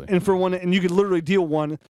 Absolutely. And for one, and you could literally deal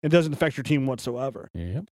one, it doesn't affect your team whatsoever.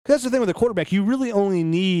 Yeah. That's the thing with a quarterback. You really only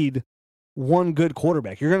need one good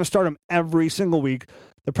quarterback. You're going to start them every single week.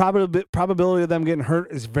 The probability of them getting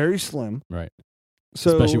hurt is very slim. Right.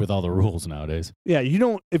 So, especially with all the rules nowadays. Yeah,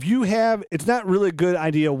 it's not really a good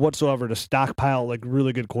idea whatsoever to stockpile like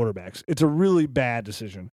really good quarterbacks. It's a really bad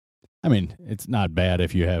decision. I mean, it's not bad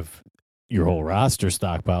if you have your whole roster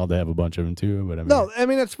stockpiled to have a bunch of them too. But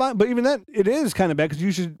that's fine. But even then, it is kind of bad because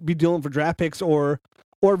you should be dealing for draft picks or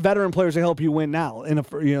veteran players to help you win now,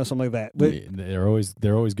 something like that. But they're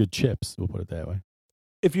always good chips. We'll put it that way.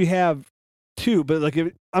 If you have two, but like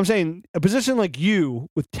I'm saying, a position like you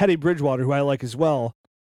with Teddy Bridgewater, who I like as well,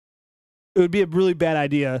 it would be a really bad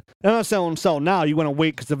idea. And I'm not saying sell now. You want to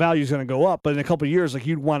wait because the value is going to go up. But in a couple of years, like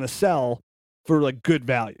you'd want to sell for like good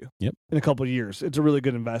value. Yep. In a couple of years, it's a really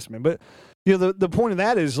good investment. But the point of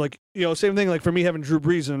that is like same thing. Like for me having Drew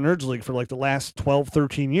Brees in the Nerds League for like the last 12,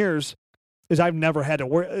 13 years. Is I've never had to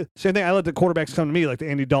worry. Same thing. I let the quarterbacks come to me, like the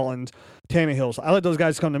Andy Daltons, Tannehills. I let those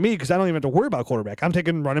guys come to me because I don't even have to worry about quarterback. I'm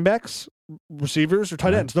taking running backs, receivers, or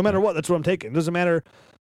tight ends. No matter what, that's what I'm taking. It doesn't matter,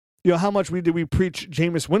 how much we preach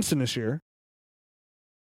Jameis Winston this year.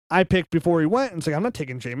 I picked before he went, and it's like I'm not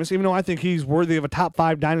taking Jameis, even though I think he's worthy of a top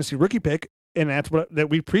 5 dynasty rookie pick, and that's that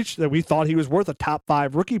we preached that we thought he was worth a top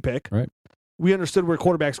 5 rookie pick. Right. We understood where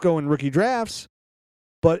quarterbacks go in rookie drafts,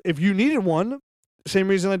 but if you needed one. Same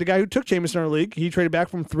reason like the guy who took Jameis in our league, he traded back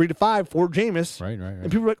from 3 to 5 for Jameis. Right. And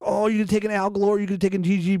people were like, oh, you could have taken Al Gore, you could have taken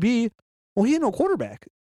GGB. Well, he had no quarterback.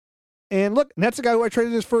 And look, and that's the guy who I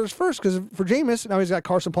traded his first because for Jameis, now he's got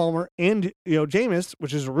Carson Palmer and Jameis,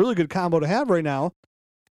 which is a really good combo to have right now.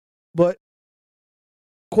 But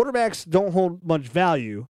quarterbacks don't hold much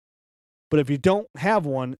value. But if you don't have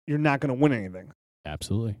one, you're not going to win anything.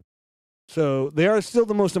 Absolutely. So they are still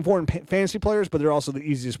the most important fantasy players, but they're also the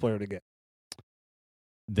easiest player to get.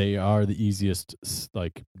 They are the easiest,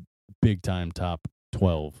 like, big-time top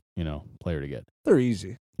 12, player to get. They're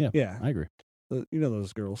easy. Yeah, I agree.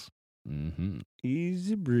 Those girls. Mm-hmm.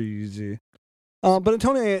 Easy breezy. But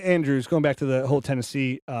Antonio Andrews, going back to the whole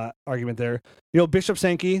Tennessee argument there, Bishop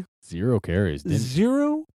Sankey. 0 carries.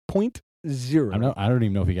 0.0. I don't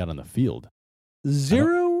even know if he got on the field.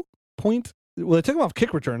 0. Well, they took him off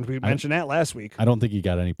kick returns. We mentioned that last week. I don't think he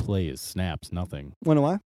got any plays, snaps, nothing. Wanna know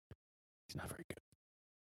why? He's not very good.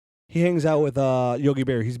 He hangs out with Yogi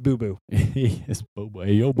Berra. He's boo-boo. He is boo-boo.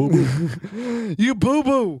 Hey, yo, boo-boo. You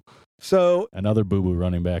boo-boo. So another boo-boo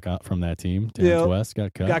running back from that team. Terrence West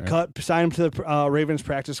got cut. Cut. Signed him to the Ravens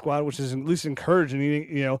practice squad, which is at least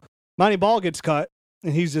encouraging. Monty Ball gets cut,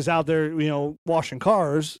 and he's just out there, washing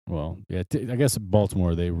cars. Well, yeah, I guess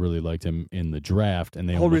Baltimore, they really liked him in the draft. And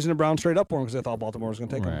the whole reason the Browns straight up for him because they thought Baltimore was going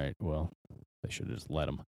to take him. Right. Well, they should have just let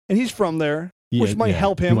him. And he's from there. Which might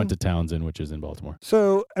help him. He went to Townsend, which is in Baltimore.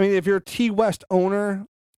 So, if you're a T West owner,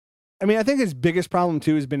 I think his biggest problem,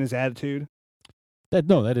 too, has been his attitude.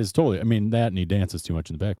 That is totally. That and he dances too much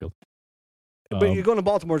in the backfield. But you're going to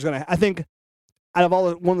Baltimore is going to, I think, out of all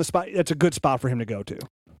one of the spots, that's a good spot for him to go to.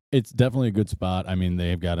 It's definitely a good spot.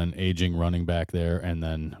 They've got an aging running back there and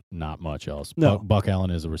then not much else. No. Buck Allen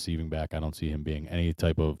is a receiving back. I don't see him being any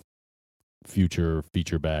type of future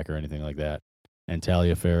feature back or anything like that. And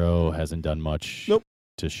Taliaferro hasn't done much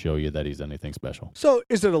to show you that he's anything special. So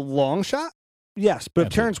is it a long shot? Yes. But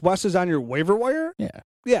if Terrence West is on your waiver wire?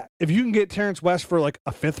 Yeah. If you can get Terrence West for like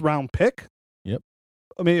a 5th round pick,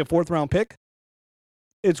 maybe a 4th round pick,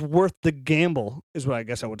 it's worth the gamble is what I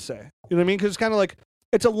guess I would say. You know what I mean? Because it's kind of like,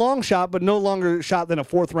 it's a long shot, but no longer a shot than a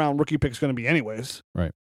 4th round rookie pick is going to be anyways.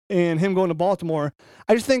 Right. And him going to Baltimore,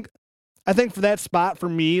 I think for that spot for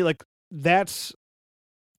me, like that's,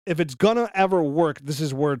 if it's going to ever work, this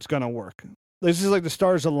is where it's going to work. This is like the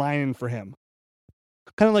stars aligning for him.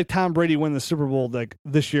 Kind of like Tom Brady winning the Super Bowl like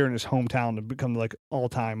this year in his hometown to become like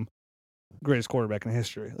all-time greatest quarterback in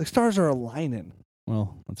history. Like stars are aligning.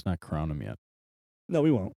 Well, let's not crown him yet. No,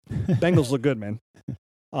 we won't. Bengals look good, man.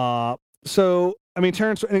 So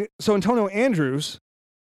Antonio Andrews,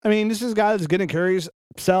 this is a guy that's getting carries.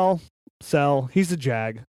 Sell. He's a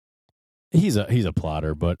jag. He's a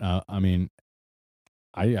plotter, but I'm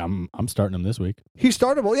starting him this week. He's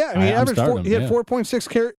startable, yeah. He averaged he had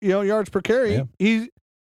 4.6 yards per carry. Yeah.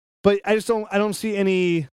 But I don't see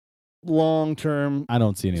any long-term I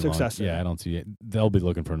don't see any success. Yeah, I don't see it. They'll be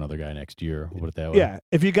looking for another guy next year. Put it that way. Yeah,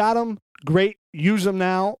 if you got him, great, use them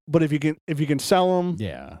now. But if you can sell them,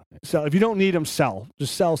 sell. If you don't need them, sell.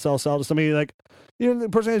 Just sell to somebody like, the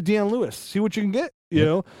person has Deion Lewis. See what you can get. You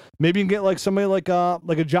know, maybe you can get like somebody like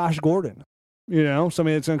a Josh Gordon.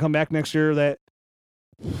 Somebody that's going to come back next year that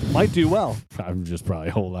might do well. I'm just probably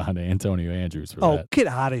hold on to Antonio Andrews for that. Oh, get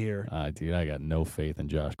out of here. Dude, I got no faith in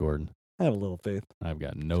Josh Gordon. I have a little faith. I've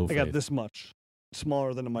got no faith. I got this much.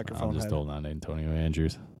 Smaller than a microphone. I'm just holding on to Antonio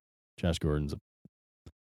Andrews. Josh Gordon's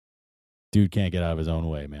dude can't get out of his own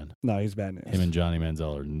way, man. No, he's bad news. Him and Johnny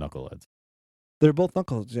Manziel are knuckleheads. They're both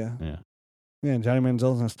knuckleheads, yeah. Yeah, and Johnny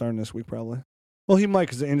Manziel's not starting this week probably. Well, he might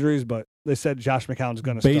because of injuries, but they said Josh McCown's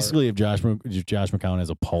going to start. Basically, if Josh McCown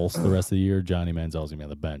has a pulse the rest of the year, Johnny Manziel's going to be on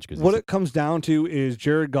the bench. What it comes down to is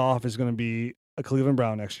Jared Goff is going to be a Cleveland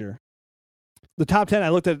Brown next year. The top 10, I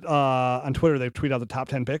looked at on Twitter, they've tweeted out the top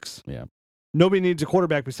 10 picks. Yeah. Nobody needs a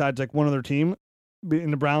quarterback besides like one other team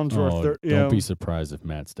in the Browns. Don't be surprised if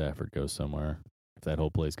Matt Stafford goes somewhere, if that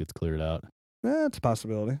whole place gets cleared out. It's a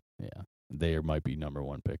possibility. Yeah. They might be number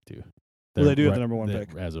one pick, too. Well, they do have the number one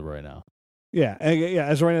pick. As of right now. Yeah,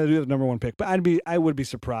 as of right now, they do have the number one pick. But I would be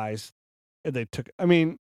surprised if they took. I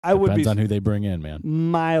mean, Depends on who they bring in, man.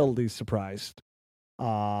 Mildly surprised.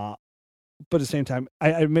 But at the same time,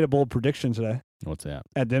 I made a bold prediction today. What's that?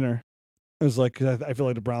 At dinner. It was like, I feel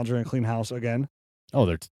like the Browns are going to clean house again. Oh,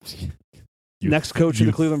 they're... Next coach of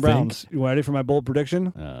the Cleveland Browns. You ready for my bold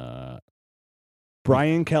prediction?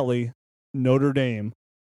 Brian Kelly, Notre Dame.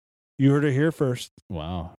 You heard it here first.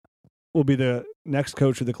 Wow. Will be the next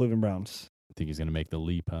coach of the Cleveland Browns. I think he's going to make the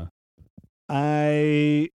leap, huh?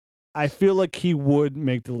 I feel like he would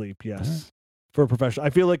make the leap, yes. For a professional. I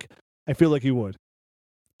feel like he would.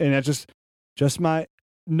 And that's just my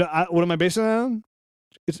what am I basing it on?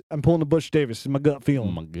 I'm pulling the Butch Davis. It's my gut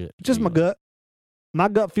feeling. My gut. My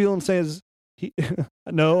gut feeling says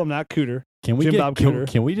no, I'm not Cooter. Can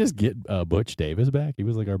we just get Butch Davis back? He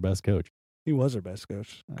was like our best coach. He was our best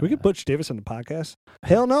coach. Can we get Butch Davis on the podcast?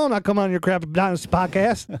 Hell no, I'm not coming on your crap Dynasty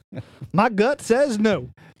podcast. My gut says no.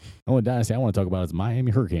 The only Dynasty I want to talk about is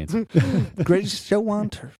Miami Hurricanes. Greatest show on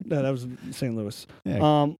turf. No, that was St. Louis.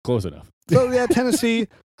 Yeah, close enough. So, yeah, Tennessee.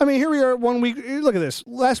 I mean, here we are 1 week. Look at this.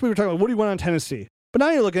 Last week we were talking about what do you want on Tennessee? But now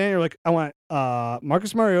you're looking at it, you're like, I want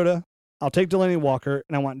Marcus Mariota, I'll take Delaney Walker,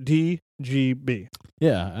 and I want DGB.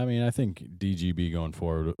 Yeah, I mean, I think DGB going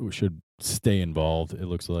forward should stay involved, it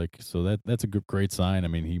looks like. So that's a great sign. I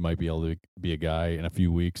mean, he might be able to be a guy in a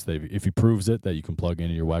few weeks that if he proves it, that you can plug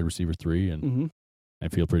into your wide receiver 3 and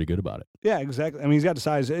feel pretty good about it. Yeah, exactly. I mean, he's got the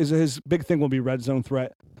size. His big thing will be red zone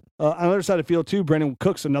threat. On the other side of the field, too, Brandon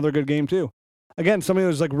Cook's another good game, too. Again, somebody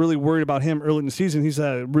was like really worried about him early in the season. He's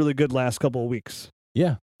had a really good last couple of weeks.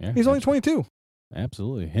 Yeah. He's only 22.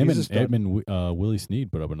 Absolutely. Him and Willie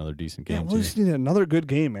Snead put up another decent game. Yeah, Willie Snead had another good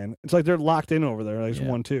game, man. It's like they're locked in over there. Like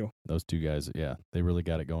 1-2. Those two guys, they really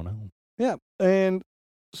got it going on. Yeah. And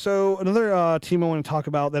so another team I want to talk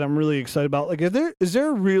about that I'm really excited about, like, is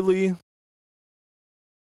there really,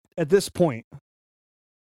 at this point,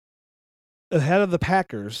 ahead of the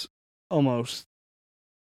Packers, almost,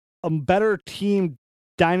 a better team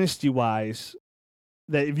dynasty-wise,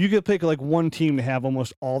 that if you could pick like one team to have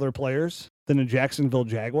almost all their players than the Jacksonville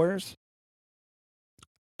Jaguars?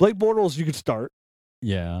 Blake Bortles, you could start.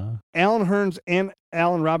 Yeah. Allen Hurns and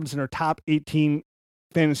Allen Robinson are top 18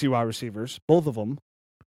 fantasy wide receivers, both of them.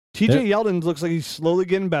 TJ Yeldon looks like he's slowly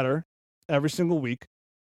getting better every single week.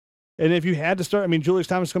 And if you had to start, I mean, Julius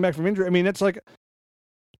Thomas come back from injury. I mean,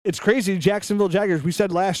 it's crazy. Jacksonville Jaguars, we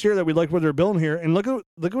said last year that we liked what they're building here, and look at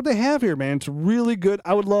what they have here, man. It's really good.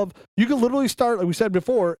 I would love, you could literally start, like we said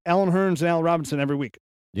before, Allen Hurns and Allen Robinson every week.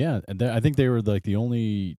 Yeah, and I think they were like the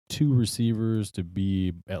only two receivers to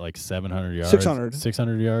be at like 700 yards.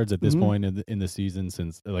 600 yards at this point in the season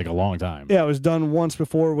since like a long time. Yeah, it was done once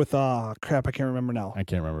before with, crap, I can't remember now. I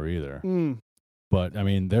can't remember either. But, I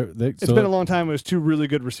mean, it's been a long time. It was two really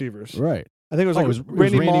good receivers. Right. I think it was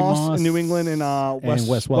Randy Moss in New England and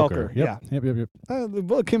Wes Welker. Yep. Yeah. Yep.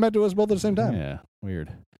 It came back to us both at the same time. Yeah.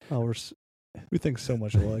 Weird. Oh, we think so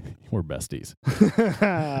much alike. We're besties.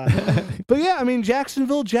 But yeah, I mean,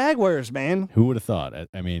 Jacksonville Jaguars, man. Who would have thought?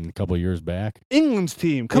 I mean, a couple of years back. England's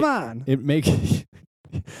team. Come on. It makes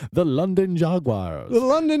the London Jaguars. The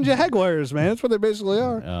London Jaguars, man. That's what they basically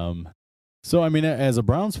are. So, I mean, as a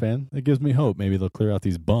Browns fan, it gives me hope. Maybe they'll clear out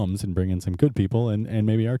these bums and bring in some good people, and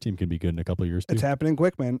maybe our team can be good in a couple of years, too. It's happening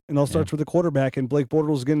quick, man. And it all starts with the quarterback, and Blake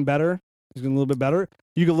Bortles is getting better. He's getting a little bit better.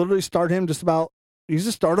 You can literally start him he's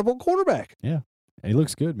a startable quarterback. Yeah. And he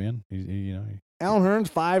looks good, man. Allen Hurns,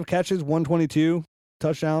 5 catches, 122,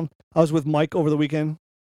 touchdown. I was with Mike over the weekend.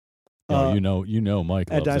 Oh, you know, Mike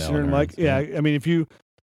at loves Dynasty Alan Nerd Mike. Hearns, Yeah, I mean, if you,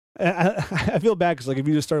 I feel bad because like if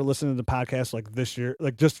you just started listening to the podcast like this year,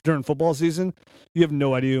 like just during football season, you have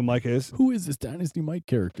no idea who Mike is. Who is this Dynasty Mike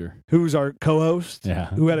character? Who's our co-host? Yeah.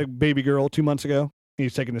 Who had a baby girl 2 months ago.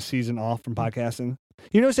 He's taking a season off from podcasting.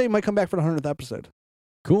 You know, say he might come back for the 100th episode.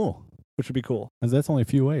 Cool. Which would be cool. That's only a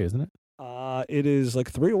few away, isn't it? It is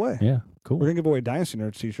like 3 away. Yeah, cool. We're gonna give away a Dynasty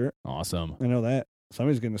Nerds t-shirt. Awesome. I know that.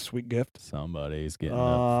 Somebody's getting a sweet gift. Somebody's getting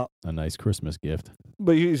a nice Christmas gift.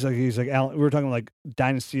 But he's like Alan. We were talking like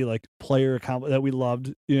Dynasty like player account that we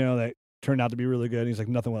loved. You know that turned out to be really good. He's like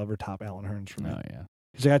nothing will ever top Alan Hearns for me. Oh yeah.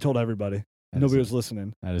 He's like I told everybody. Nobody was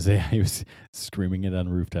listening. He was screaming it on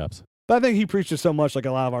rooftops. But I think he preached it so much, like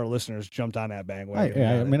a lot of our listeners jumped on that bandwagon.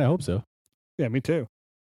 I mean, I hope so. Yeah, me too.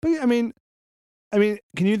 But I mean,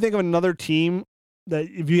 can you think of another team that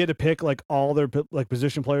if you had to pick like all their like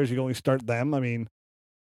position players, you'd only start them? I mean,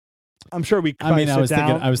 I'm sure we.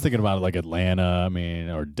 I was thinking about it like Atlanta. I mean,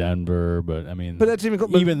 or Denver. But I mean, but that's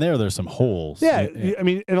even there's some holes. Yeah, I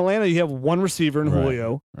mean, in Atlanta, you have one receiver in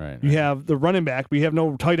Julio. Right. You have the running back. We have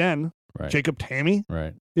no tight end. Right. Jacob Tammy.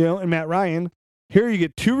 Right. You know, and Matt Ryan. Here you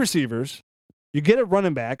get 2 receivers. You get a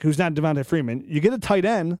running back who's not Devontae Freeman. You get a tight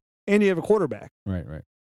end, and you have a quarterback. Right.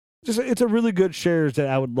 It's a really good shares that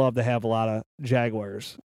I would love to have a lot of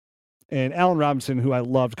Jaguars. And Allen Robinson, who I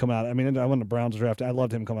loved coming out. I mean, I won the Browns draft. I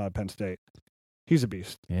loved him coming out of Penn State. He's a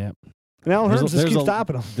beast. Yeah. And Allen Hearns just keeps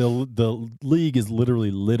stopping him. The league is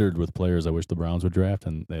literally littered with players I wish the Browns would draft,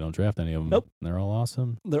 and they don't draft any of them. Nope. They're all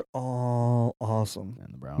awesome. They're all awesome.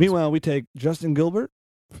 And the Browns. Meanwhile, we take Justin Gilbert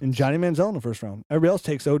and Johnny Manziel in the first round. Everybody else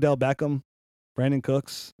takes Odell Beckham, Brandon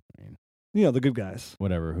Cooks. You know, the good guys.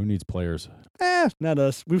 Whatever. Who needs players? Not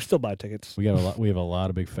us. We still buy tickets. We have a lot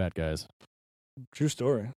of big fat guys. True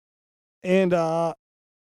story. And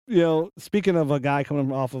you know, speaking of a guy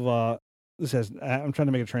coming off of I'm trying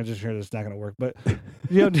to make a transition here that's not going to work, but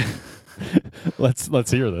you know, let's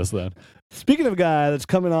hear this then. Speaking of a guy that's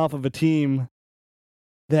coming off of a team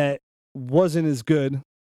that wasn't as good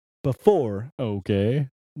before. Okay.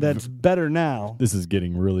 That's better now. This is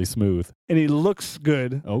getting really smooth. And he looks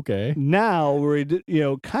good. Okay. Now, where he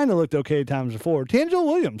kind of looked okay times before. Tangelo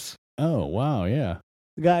Williams. Oh, wow, yeah.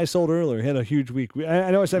 The guy I sold earlier. He had a huge week.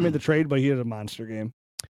 I know I said I made the trade, but he had a monster game.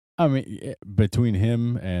 I mean, between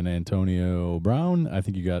him and Antonio Brown, I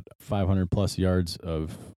think you got 500-plus yards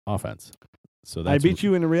of offense. So I beat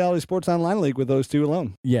you in the Reality Sports Online League with those 2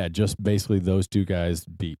 alone. Yeah, just basically those 2 guys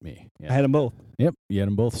beat me. Yeah. I had them both. Yep, you had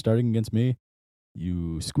them both starting against me.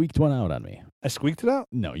 You squeaked one out on me. I squeaked it out?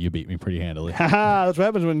 No, you beat me pretty handily. That's what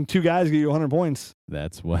happens when 2 guys get you 100 points.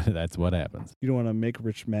 That's what happens. You don't want to make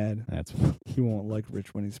Rich mad. You won't like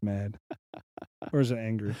Rich when he's mad. Or is it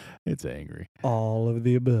angry? It's angry. All of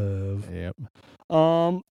the above. Yep.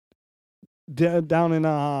 Down in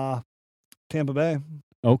Tampa Bay.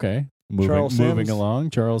 Okay. Moving along.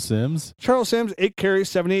 Charles Sims. 8 carries,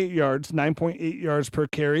 78 yards, 9.8 yards per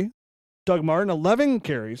carry. Doug Martin, 11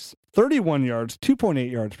 carries, 31 yards,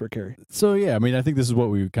 2.8 yards per carry. So, yeah, I mean, I think this is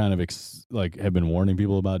what we kind of have been warning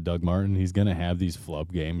people about Doug Martin. He's going to have these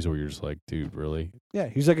flub games where you're just like, dude, really? Yeah,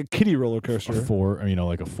 he's like a kiddie roller coaster.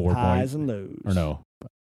 Like a 4 highs and lows. Or no,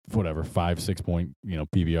 whatever, 5-6 point,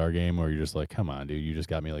 PBR game where you're just like, come on, dude, you just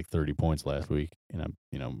got me like 30 points last week. And I'm,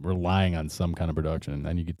 relying on some kind of production. And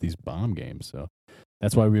then you get these bomb games. So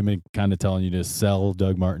that's why we've been kind of telling you to sell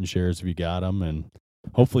Doug Martin shares if you got them. And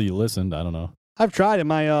hopefully you listened. I don't know. I've tried in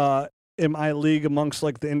my league amongst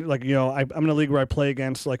I'm in a league where I play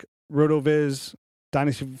against like RotoViz,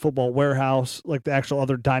 Dynasty Football Warehouse, like the actual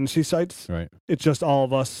other Dynasty sites. Right. It's just all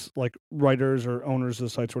of us like writers or owners of the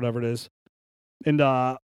sites, whatever it is. And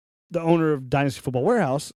the owner of Dynasty Football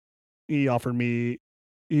Warehouse, he offered me,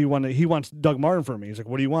 he wants Doug Martin for me. He's like,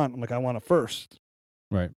 what do you want? I'm like, I want a first.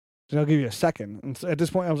 Right. And I'll give you a second. And so at this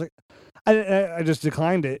point, I was like, I just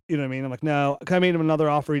declined it. You know what I mean? I'm like, no. I made him another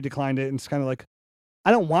offer. He declined it. And it's kind of like,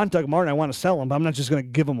 I don't want Doug Martin. I want to sell him, but I'm not just going to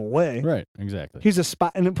give him away. Right, exactly. He's a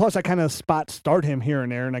spot. And plus, I kind of spot start him here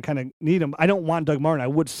and there, and I kind of need him. I don't want Doug Martin. I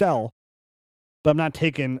would sell, but I'm not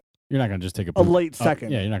taking. You're not going to just take a late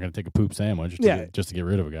second. Yeah, you're not going to take a poop sandwich just to get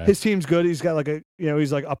rid of a guy. His team's good. He's got like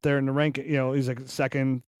he's like up there in the rank. He's like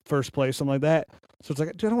second, first place, something like that. So it's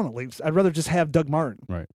like, dude, I don't want to leave. I'd rather just have Doug Martin.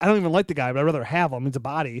 Right. I don't even like the guy, but I'd rather have him. It's a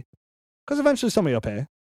body. Because eventually somebody will pay.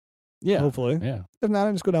 Yeah. Hopefully. Yeah. If not,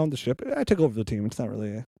 I just go down with the ship. I take over the team. It's not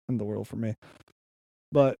really end of the world for me.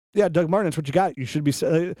 But yeah, Doug Martin, that's what you got. You should be.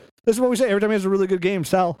 This is what we say every time he has a really good game.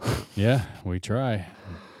 Sell. Yeah, we try.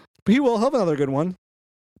 But he'll have another good one.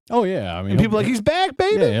 Oh yeah, I mean, and people are like, he's back,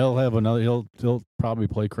 baby. Yeah, he'll have another. He'll probably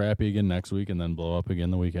play crappy again next week, and then blow up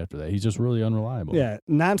again the week after that. He's just really unreliable. Yeah,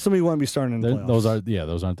 not somebody you want to be starting in the playoffs.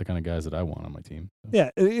 Those aren't the kind of guys that I want on my team. So. Yeah,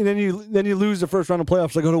 and then you lose the first round of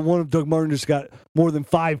playoffs. Like, one if Doug Martin just got more than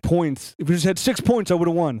 5 points. If he just had 6 points, I would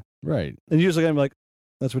have won. Right. And you just I'm like,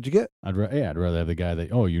 that's what you get. I'd rather have the guy that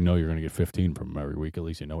you're going to get 15 from him every week. At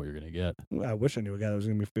least you know what you're going to get. I wish I knew a guy that was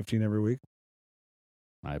going to be 15 every week.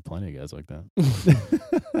 I have plenty of guys like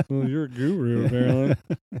that. Well, you're a guru, apparently.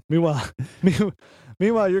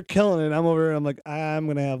 Meanwhile, you're killing it. I'm over here. I'm like, I'm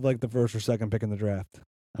going to have like the first or second pick in the draft.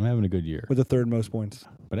 I'm having a good year. With the third most points.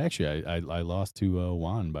 But actually, I lost to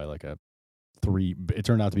Juan by like a 3. It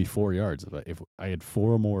turned out to be 4 yards. If I had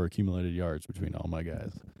 4 more accumulated yards between all my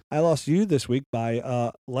guys. I lost you this week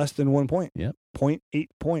by less than 1 point. Yep. 0.8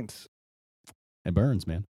 points. It burns,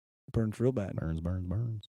 man. It burns real bad. Burns.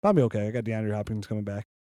 Probably okay. I got DeAndre Hopkins coming back.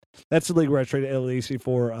 That's the league where I traded LAC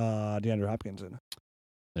for DeAndre Hopkins in.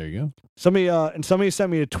 There you go. Somebody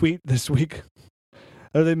sent me a tweet this week.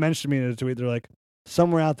 Or they mentioned me in a tweet. They're like,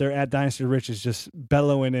 somewhere out there at Dynasty Rich is just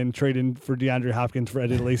bellowing and trading for DeAndre Hopkins for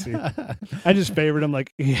Eddie Lacy. I just favored him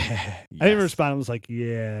like, yeah. Yes. I didn't respond. I was like,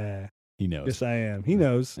 yeah. He knows. Yes, I am. He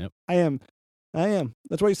knows. Yep. I am.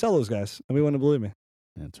 That's why you sell those guys. Nobody want to believe me.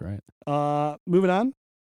 That's right. Moving on.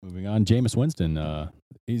 Jameis Winston,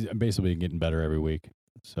 he's basically getting better every week.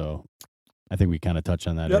 So I think we kind of touched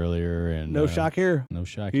on that earlier. And no shock here. No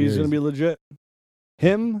shock here. He's going to be legit.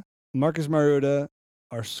 Him, Marcus Mariota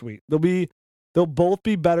are sweet. They'll both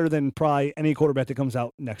be better than probably any quarterback that comes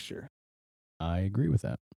out next year. I agree with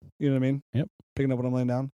that. You know what I mean? Yep. Picking up what I'm laying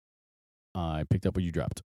down? I picked up what you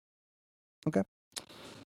dropped. Okay.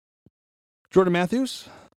 Jordan Matthews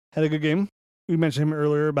had a good game. We mentioned him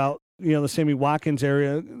earlier about, the Sammy Watkins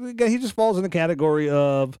area. He just falls in the category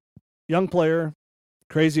of young player,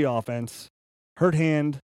 crazy offense, hurt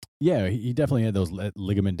hand. Yeah, he definitely had those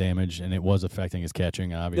ligament damage, and it was affecting his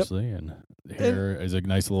catching, obviously. Yep. And here is a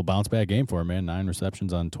nice little bounce back game for him, man. 9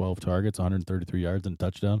 receptions on 12 targets, 133 yards and a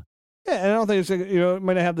touchdown. Yeah, and I don't think it's it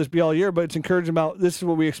might not have this be all year, but it's encouraging about this is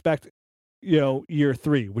what we expect, year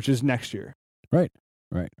 3, which is next year. Right.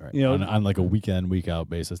 On like a week-in, week-out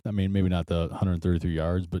basis. I mean, maybe not the 133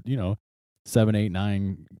 yards, but 7, 8,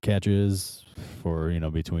 9 catches for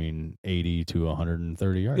between 80 to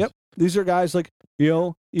 130 yards. Yep, these are guys like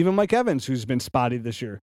even Mike Evans, who's been spotty this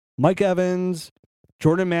year. Mike Evans,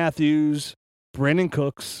 Jordan Matthews, Brandon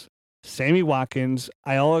Cooks, Sammy Watkins.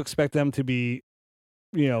 I all expect them to be,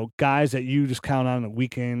 guys that you just count on a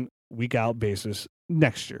week-in, week-out basis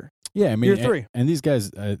next year. Yeah, I mean, year 3. And these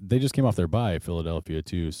guys, they just came off their bye, Philadelphia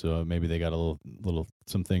too. So maybe they got a little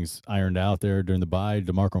some things ironed out there during the bye.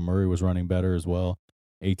 DeMarco Murray was running better as well.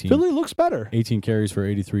 Philly looks better. 18 carries for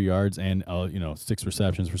 83 yards and 6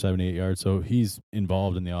 receptions for 78 yards. So he's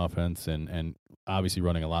involved in the offense and obviously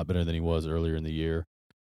running a lot better than he was earlier in the year.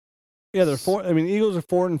 Yeah, they're 4. I mean, Eagles are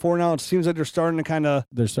 4-4 now. It seems like they're starting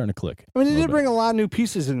to click. I mean, they did bring a lot of new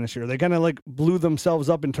pieces in this year. They kind of like blew themselves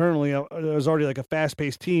up internally. It was already like a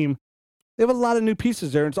fast-paced team. They have a lot of new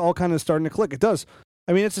pieces there. And it's all kind of starting to click. It does.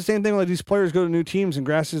 I mean, it's the same thing like these players go to new teams and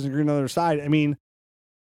grass isn't green on the other side. I mean,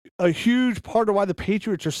 a huge part of why the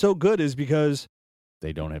Patriots are so good is because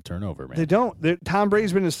they don't have turnover, man. They don't. Tom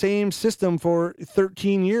Brady's been in the same system for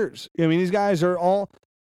 13 years. I mean, these guys are all.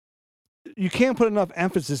 You can't put enough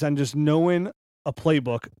emphasis on just knowing a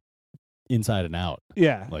playbook inside and out.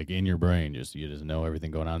 Yeah, like in your brain, you just know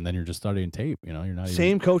everything going on. And then you're just studying tape. You're not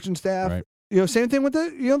same coaching staff. Right. Same thing with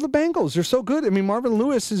the the Bengals. They're so good. I mean, Marvin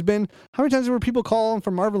Lewis has been. How many times were people calling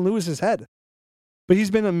for Marvin Lewis's head? But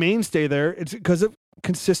he's been a mainstay there. It's because of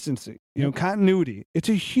consistency. Continuity. It's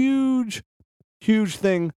a huge, huge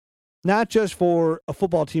thing, not just for a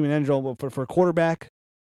football team in general, but for a quarterback.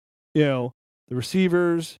 The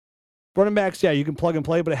receivers. Running backs, yeah, you can plug and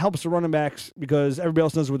play, but it helps the running backs because everybody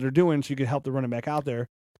else knows what they're doing, so you can help the running back out there.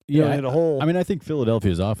 Hit a hole. I mean, I think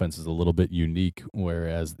Philadelphia's offense is a little bit unique,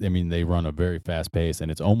 whereas, they run a very fast pace,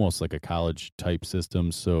 and it's almost like a college-type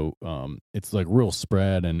system, so it's like real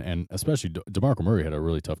spread, and especially DeMarco Murray had a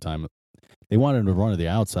really tough time. They wanted him to run to the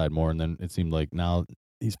outside more, and then it seemed like now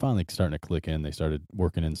he's finally starting to click in. They started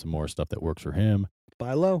working in some more stuff that works for him.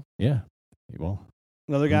 Buy low. Yeah. Well,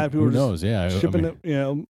 another guy who knows? Yeah.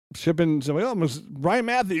 Shipping somebody else, Ryan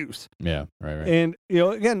Matthews. Yeah, right. And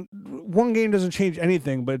again, one game doesn't change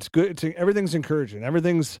anything, but it's good. Everything's encouraging.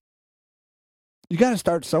 You got to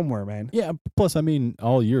start somewhere, man. Yeah. Plus,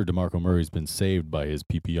 all year DeMarco Murray's been saved by his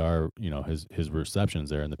PPR. His receptions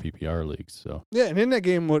there in the PPR leagues. So yeah, and in that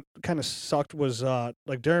game, what kind of sucked was like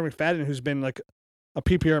Darren McFadden, who's been like a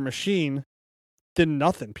PPR machine. did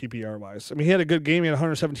nothing PPR wise. I mean, he had a good game. He had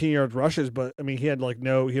 117 yards rushes, but I mean, he had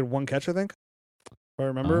one catch, I think. If I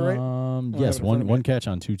remember right. Yes, one catch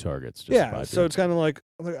on 2 targets. So it's kind of like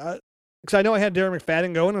because I know I had Darren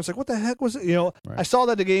McFadden going. And I was like, what the heck was it? Right. I saw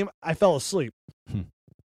that the game. I fell asleep.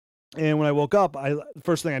 And when I woke up, the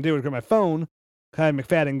first thing I did was grab my phone, had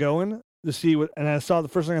McFadden going to see what, and I saw the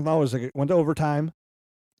first thing I thought was like it went to overtime.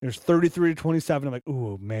 There's 33-27. I'm like,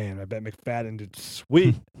 ooh, man, I bet McFadden did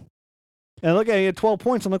sweet. And look, he had 12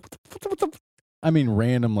 points. I'm like, what the? I mean,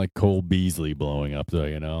 random like Cole Beasley blowing up, though,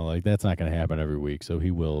 like that's not going to happen every week. So he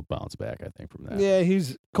will bounce back, I think, from that. Yeah,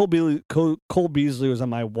 Cole Beasley was on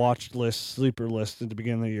my watch list, sleeper list at the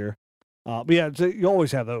beginning of the year. But yeah, you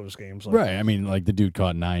always have those games. Right. I mean, like the dude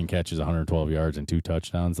caught 9 catches, 112 yards, and 2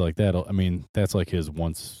 touchdowns. Like that. I mean, that's like his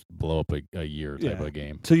once blow up a year type of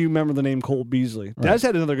game. So you remember the name Cole Beasley. Right. Dez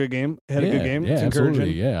had another good game. A good game. Yeah,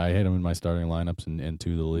 absolutely. Yeah, I had him in my starting lineups and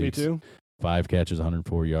 2 of the leagues. Me too. 5 catches,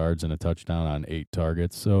 104 yards, and a touchdown on 8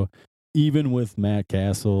 targets. So even with Matt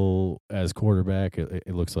Castle as quarterback,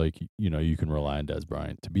 it looks like you can rely on Dez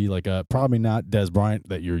Bryant to be like probably not Dez Bryant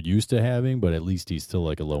that you're used to having, but at least he's still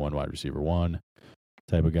like a low end wide receiver 1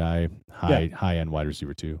 type of guy, high end wide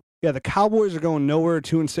receiver 2. Yeah, the Cowboys are going nowhere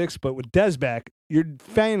 2-6, but with Dez back, your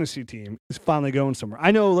fantasy team is finally going somewhere. I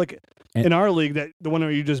know, like in our league, that the one where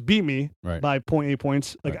you just beat me by 0.8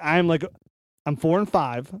 points. Like I'm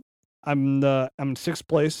 4-5. I'm in 6th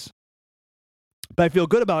place. But I feel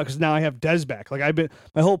good about it because now I have Dez back. Like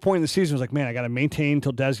my whole point in the season was like, man, I got to maintain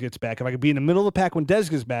until Dez gets back. If I could be in the middle of the pack when Dez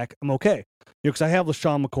gets back, I'm okay. Because I have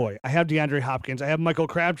LaShawn McCoy, I have DeAndre Hopkins, I have Michael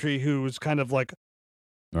Crabtree, who's kind of like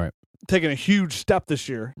taking a huge step this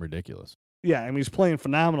year. Ridiculous. Yeah, I mean he's playing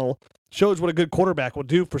phenomenal. Shows what a good quarterback will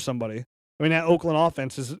do for somebody. I mean that Oakland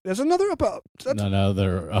offense is another up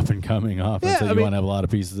and coming offense that you want to have a lot of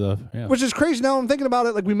pieces of. Yeah, which is crazy. Now I'm thinking about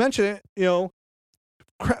it. Like we mentioned it.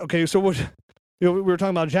 Okay, so what? We were talking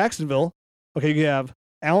about Jacksonville. Okay, you have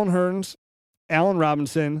Allen Hurns, Allen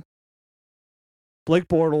Robinson, Blake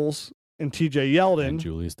Bortles, and T.J. Yeldon. And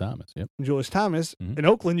Julius Thomas, yep. Mm-hmm. In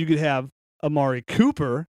Oakland, you could have Amari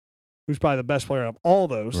Cooper, who's probably the best player of all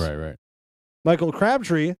those. Right. Michael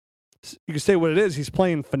Crabtree, you can say what it is. He's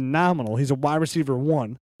playing phenomenal. He's a wide receiver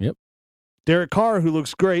 1. Yep. Derek Carr, who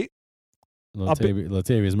looks great.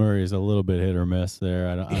 Latavius Murray is a little bit hit or miss there.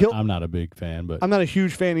 I'm not a big fan, but I'm not a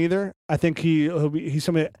huge fan either. I think he's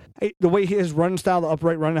somebody. The way his run style, the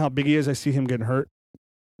upright run, and how big he is, I see him getting hurt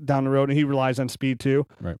down the road, and he relies on speed too.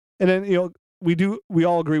 Right. And then we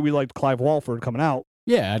all agree we liked Clive Walford coming out.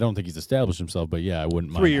 Yeah, I don't think he's established himself, but yeah, I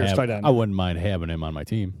wouldn't mind. 3 years tight end. I wouldn't mind having him on my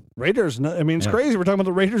team. Raiders. I mean, it's crazy. We're talking about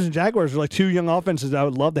the Raiders and Jaguars. They're like 2 young offenses that I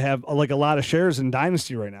would love to have like a lot of shares in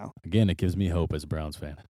Dynasty right now. Again, it gives me hope as a Browns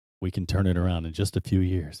fan. We can turn it around in just a few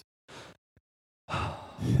years.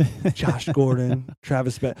 Josh Gordon,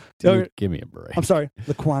 Travis Bett. Give me a break. I'm sorry,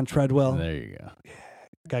 Laquan Treadwell. There you go. Yeah,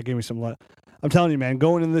 gotta give me some love. I'm telling you, man,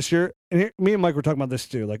 going into this year, and me and Mike were talking about this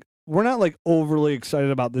too. Like, we're not like overly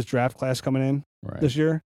excited about this draft class coming in this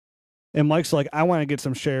year. And Mike's like, I want to get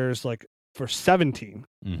some shares like for 17.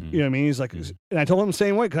 Mm-hmm. You know what I mean? He's like, and I told him the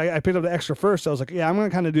same way because I picked up the extra first. So I was like, yeah, I'm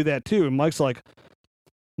gonna kind of do that too. And Mike's like,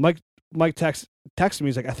 Mike texted me.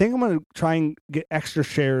 He's like, I think I'm going to try and get extra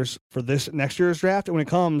shares for this next year's draft. And when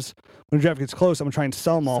the draft gets close, I'm going to try and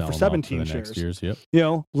sell them all for 17 shares. Next year's, yep.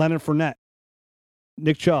 Leonard Fournette,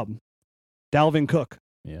 Nick Chubb, Dalvin Cook.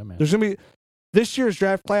 Yeah, man. There's going to be this year's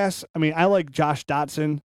draft class. I mean, I like Josh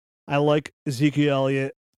Dotson. I like Ezekiel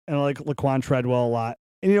Elliott. And I like Laquan Treadwell a lot.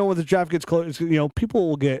 And, when the draft gets close, people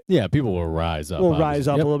will get. Yeah, people will rise up. A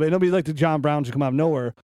little bit. It'll be like the John Browns who come out of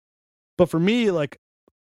nowhere. But for me, like,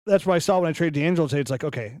 that's what I saw when I traded D'Angelo today. It's like,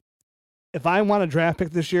 okay, if I want a draft pick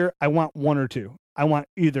this year, I want 1 or 2. I want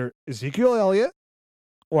either Ezekiel Elliott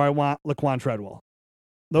or I want Laquan Treadwell.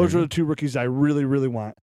 Those are the 2 rookies I really, really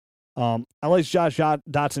want. I like Josh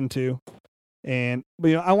Dotson too.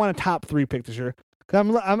 But I want a top 3 pick this year.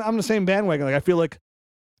 Cause I'm the same bandwagon. Like I feel like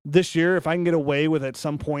this year, if I can get away with at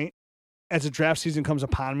some point as the draft season comes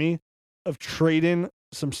upon me of trading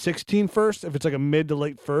some 16 first, if it's like a mid to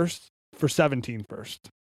late first for 17 first.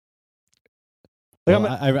 Well,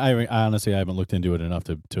 I honestly haven't looked into it enough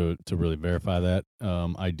to really verify that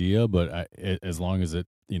idea, but as long as it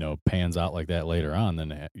pans out like that later on,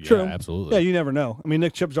 then True. Absolutely. Yeah, you never know. I mean,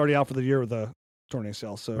 Nick Chubb's already out for the year with a torn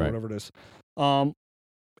ACL, so whatever it is.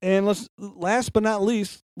 And last but not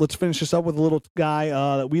least, let's finish this up with a little guy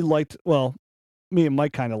that we liked. Well, me and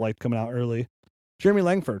Mike kind of liked coming out early. Jeremy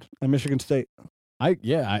Langford at Michigan State.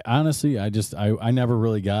 I honestly never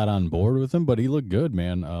really got on board with him, but he looked good,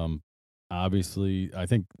 man. Obviously, I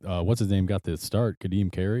think what's his name got the start,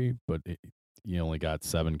 Kadeem Carey, but he only got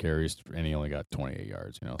 7 carries and he only got 28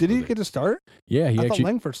 yards. Did he get to start? Yeah, I thought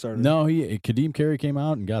Langford started. No, Kadeem Carey came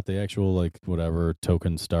out and got the actual whatever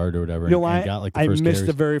token start or whatever. And got the first I missed carries.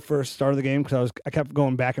 the very first start of the game because I kept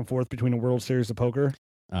going back and forth between the World Series of Poker.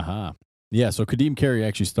 Yeah, so Kadeem Carey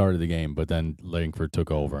actually started the game, but then Langford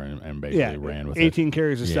took over and basically ran with 18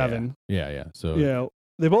 carries to 7. Yeah. So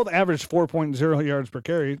they both averaged 4.0 yards per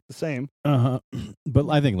carry, the same. But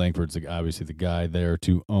I think Langford's obviously the guy there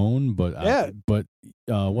to own. But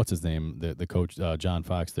what's his name? The coach John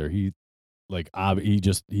Fox there. He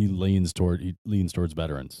leans towards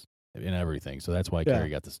veterans in everything. So that's why Carey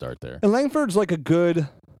got the start there. And Langford's like a good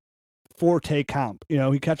forte comp.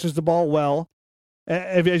 He catches the ball well.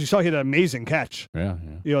 As you saw, he had an amazing catch. Yeah.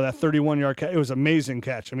 That 31-yard catch, it was an amazing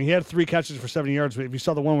catch. I mean, he had 3 catches for 70 yards, but if you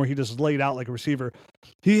saw the one where he just laid out like a receiver,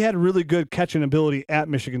 he had really good catching ability at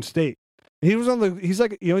Michigan State. He's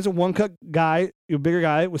a one-cut guy, bigger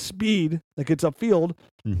guy with speed that gets upfield,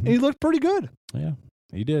 and he looked pretty good. Yeah,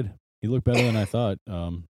 he did. He looked better than I thought.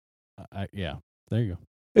 There you go.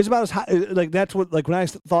 It's about as high, that's what, when I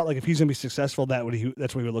thought, if he's going to be successful, that's what he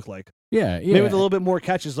would look like. Yeah. Maybe with a little bit more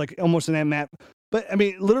catches, almost in that Matt. But, I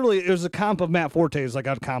mean, literally, it was a comp of Matt Forte. It's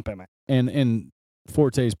I'd comp him. And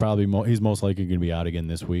Forte's probably he's most likely going to be out again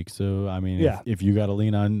this week. So, I mean, if you got to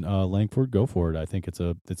lean on Langford, go for it. I think it's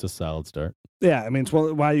a solid start. Yeah, I mean, it's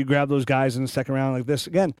why you grab those guys in the second round like this.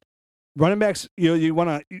 Again, running backs, you want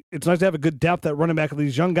to – it's nice to have a good depth at running back of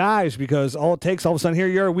these young guys because all it takes, all of a sudden, here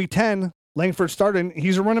you are, week 10, Langford started,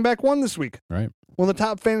 he's a running back 1 this week. Right. One of the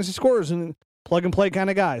top fantasy scorers and plug-and-play kind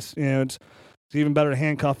of guys. It's even better to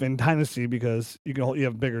handcuff in Dynasty because you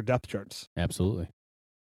have bigger depth charts. Absolutely.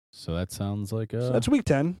 So that sounds like so that's week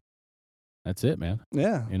 10. That's it, man.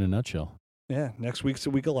 Yeah. In a nutshell. Yeah. Next week's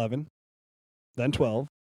week 11, then 12.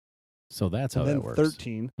 So that's how that works.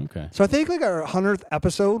 13. Okay. So I think our 100th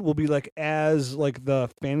episode will be as the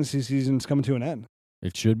fantasy season's coming to an end.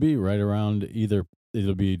 It should be right around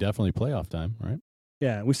it'll be definitely playoff time, right?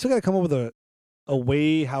 Yeah. We still got to come up with a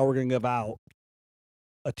way how we're going to give out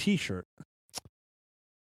a T-shirt.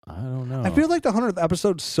 I don't know. I feel like the 100th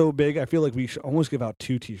episode's so big, I feel like we should almost give out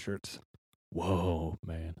 2 T-shirts. Whoa,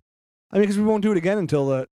 man. I mean, because we won't do it again until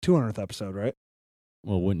the 200th episode, right?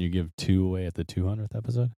 Well, wouldn't you give 2 away at the 200th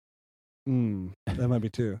episode? That might be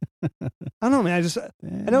 2. I don't know, man.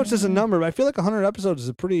 I know it's just a number, but I feel like 100 episodes is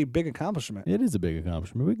a pretty big accomplishment. It is a big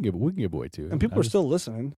accomplishment. We can give away 2. And people are still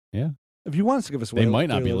listening. Yeah. If you want us to give us away, they might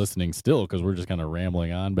not be listening still because we're just kind of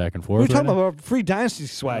rambling on back and forth. We're talking about free Dynasty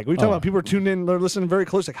swag. We're talking about people are tuned in, they're listening very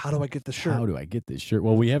close. How do I get the shirt? How do I get this shirt?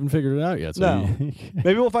 Well, we haven't figured it out yet. So no.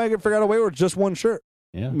 Maybe we'll figure out a way where it's just 1 shirt.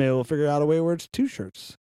 Yeah. Maybe we'll figure out a way where it's 2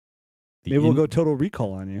 shirts. Maybe we'll go total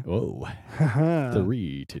recall on you. Oh,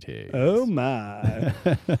 3 today. Oh, my.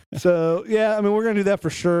 So, yeah, I mean, we're going to do that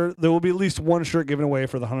for sure. There will be at least 1 shirt given away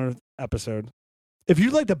for the 100th episode. If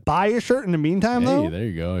you'd like to buy a shirt in the meantime, though. There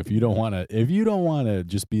you go. If you don't want to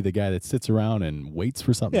just be the guy that sits around and waits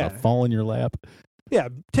for something to fall in your lap. Yeah,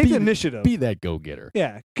 take the initiative. Be that go-getter.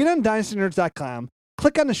 Yeah, get on DynastyNerds.com.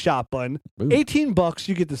 Click on the shop button. Boom. $18,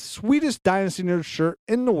 you get the sweetest Dynasty Nerds shirt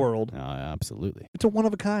in the world. Oh, absolutely. It's a one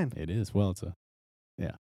of a kind. It is. Well,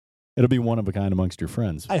 it'll be one of a kind amongst your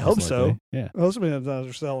friends. I hope so. Yeah. Most of them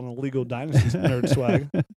are selling illegal Dynasty Nerd swag.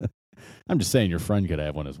 I'm just saying your friend could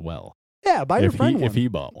have one as well. Yeah, buy your friend one. If he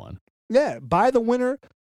bought one. Yeah, buy the winner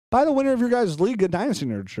of your guys' league a Dynasty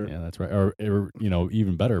Nerd shirt. Yeah, that's right. Or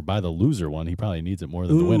even better, buy the loser one. He probably needs it more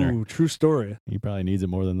than the winner. Ooh, true story. He probably needs it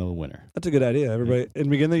more than the winner. That's a good idea. Everybody, in the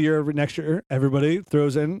beginning of the year, next year, everybody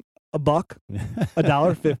throws in $1,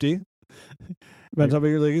 $1.50. Depends how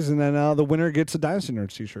big your league is, and then the winner gets a Dynasty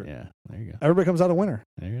Nerds t-shirt. Yeah, there you go. Everybody comes out a winner.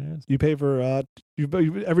 There it is. You pay for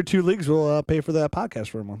every 2 leagues will pay for that podcast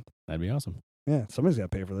for a month. That'd be awesome. Yeah, somebody's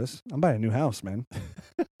got to pay for this. I'm buying a new house, man.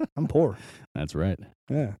 I'm poor. That's right.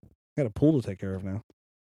 Yeah, I got a pool to take care of now.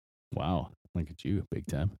 Wow, look at you, big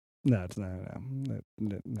time. No, it's not.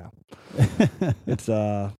 No. It's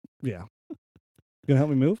yeah. You gonna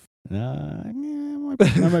help me move? I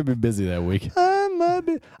might be busy that week. I might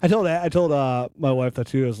be. I told my wife that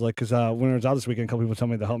too. I was like, because when I was out this weekend, a couple people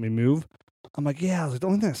told me to help me move. I'm like, yeah. I was like, the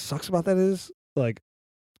only thing that sucks about that is like,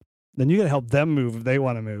 then you got to help them move if they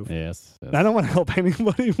want to move. Yes. I don't want to help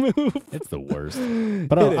anybody move. It's the worst.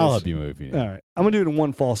 But I'll help you move. All right. I'm going to do it in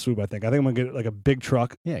one fall swoop, I think. I'm going to get like a big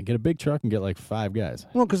truck. Yeah, get a big truck and get like 5 guys.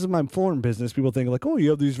 Well, because of my flooring business, people think like, oh,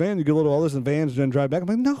 you have these vans, you get a little all this in vans and then drive back. I'm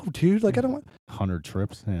like, no, dude. Like, I don't want 100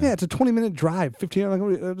 trips. Yeah, it's a 20-minute drive. 15,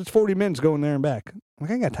 like, it's 40 minutes going there and back. I'm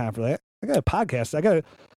like, I ain't got time for that. I got a podcast. We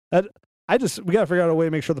got to figure out a way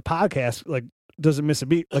to make sure the podcast, like, doesn't miss a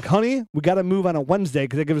beat. Like, honey, we got to move on a Wednesday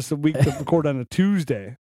because they give us a week to record on a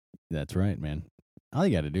Tuesday. That's right, man. All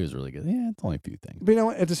you got to do is really good. Yeah, it's only a few things. But you know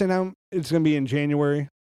what? At the same time, it's going to be in January.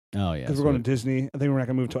 Oh, yeah. Because we're going to Disney. I think we're not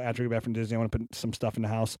going to move until after we get back from Disney. I want to put some stuff in the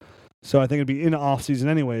house. So I think it'd be in the off season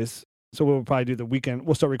anyways. So we'll probably do the weekend.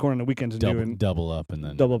 We'll start recording the weekends and double up and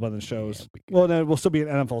then double up on the shows. Yeah, well, then we'll still be in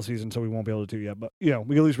NFL season, so we won't be able to do yet. But we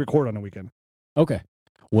can at least record on the weekend. Okay.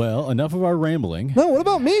 Well, enough of our rambling. No, what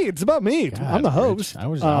about me? It's about me. God, I'm the host.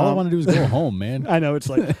 All I want to do is go home, man. I know it's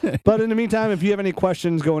like, but in the meantime, if you have any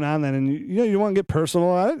questions going on, then and you want to get personal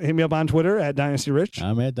on it, hit me up on Twitter at Dynasty Rich.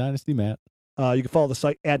 I'm at Dynasty Matt. You can follow the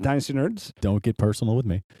site at Dynasty Nerds. Don't get personal with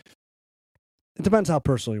me. It depends how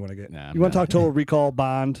personal you want to get. You want to talk Total Recall,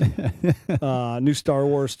 Bond, new Star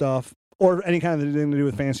Wars stuff, or any kind of thing to do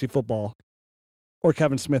with fantasy football, or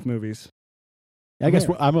Kevin Smith movies. I guess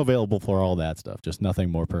I'm available for all that stuff, just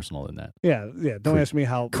nothing more personal than that. Yeah. Don't ask me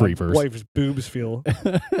how my wife's boobs feel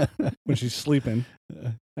when she's sleeping.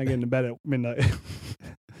 I get into bed at midnight.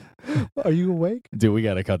 Are you awake? Dude, we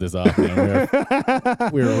got to cut this off, man.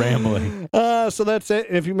 We're rambling. So that's it.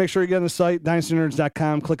 If you make sure you get on the site,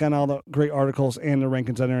 dynastynerds.com, click on all the great articles and the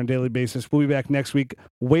rankings on there on a daily basis. We'll be back next week.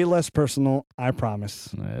 Way less personal, I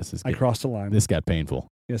promise. I crossed the line. This got painful.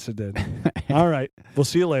 Yes, it did. All right. We'll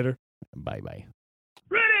see you later. Bye-bye.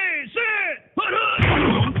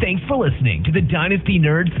 Thanks for listening to the Dynasty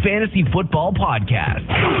Nerds Fantasy Football Podcast.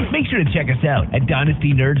 Make sure to check us out at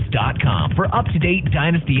dynastynerds.com for up-to-date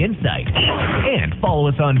Dynasty insight. And follow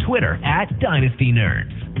us on Twitter at Dynasty Nerds.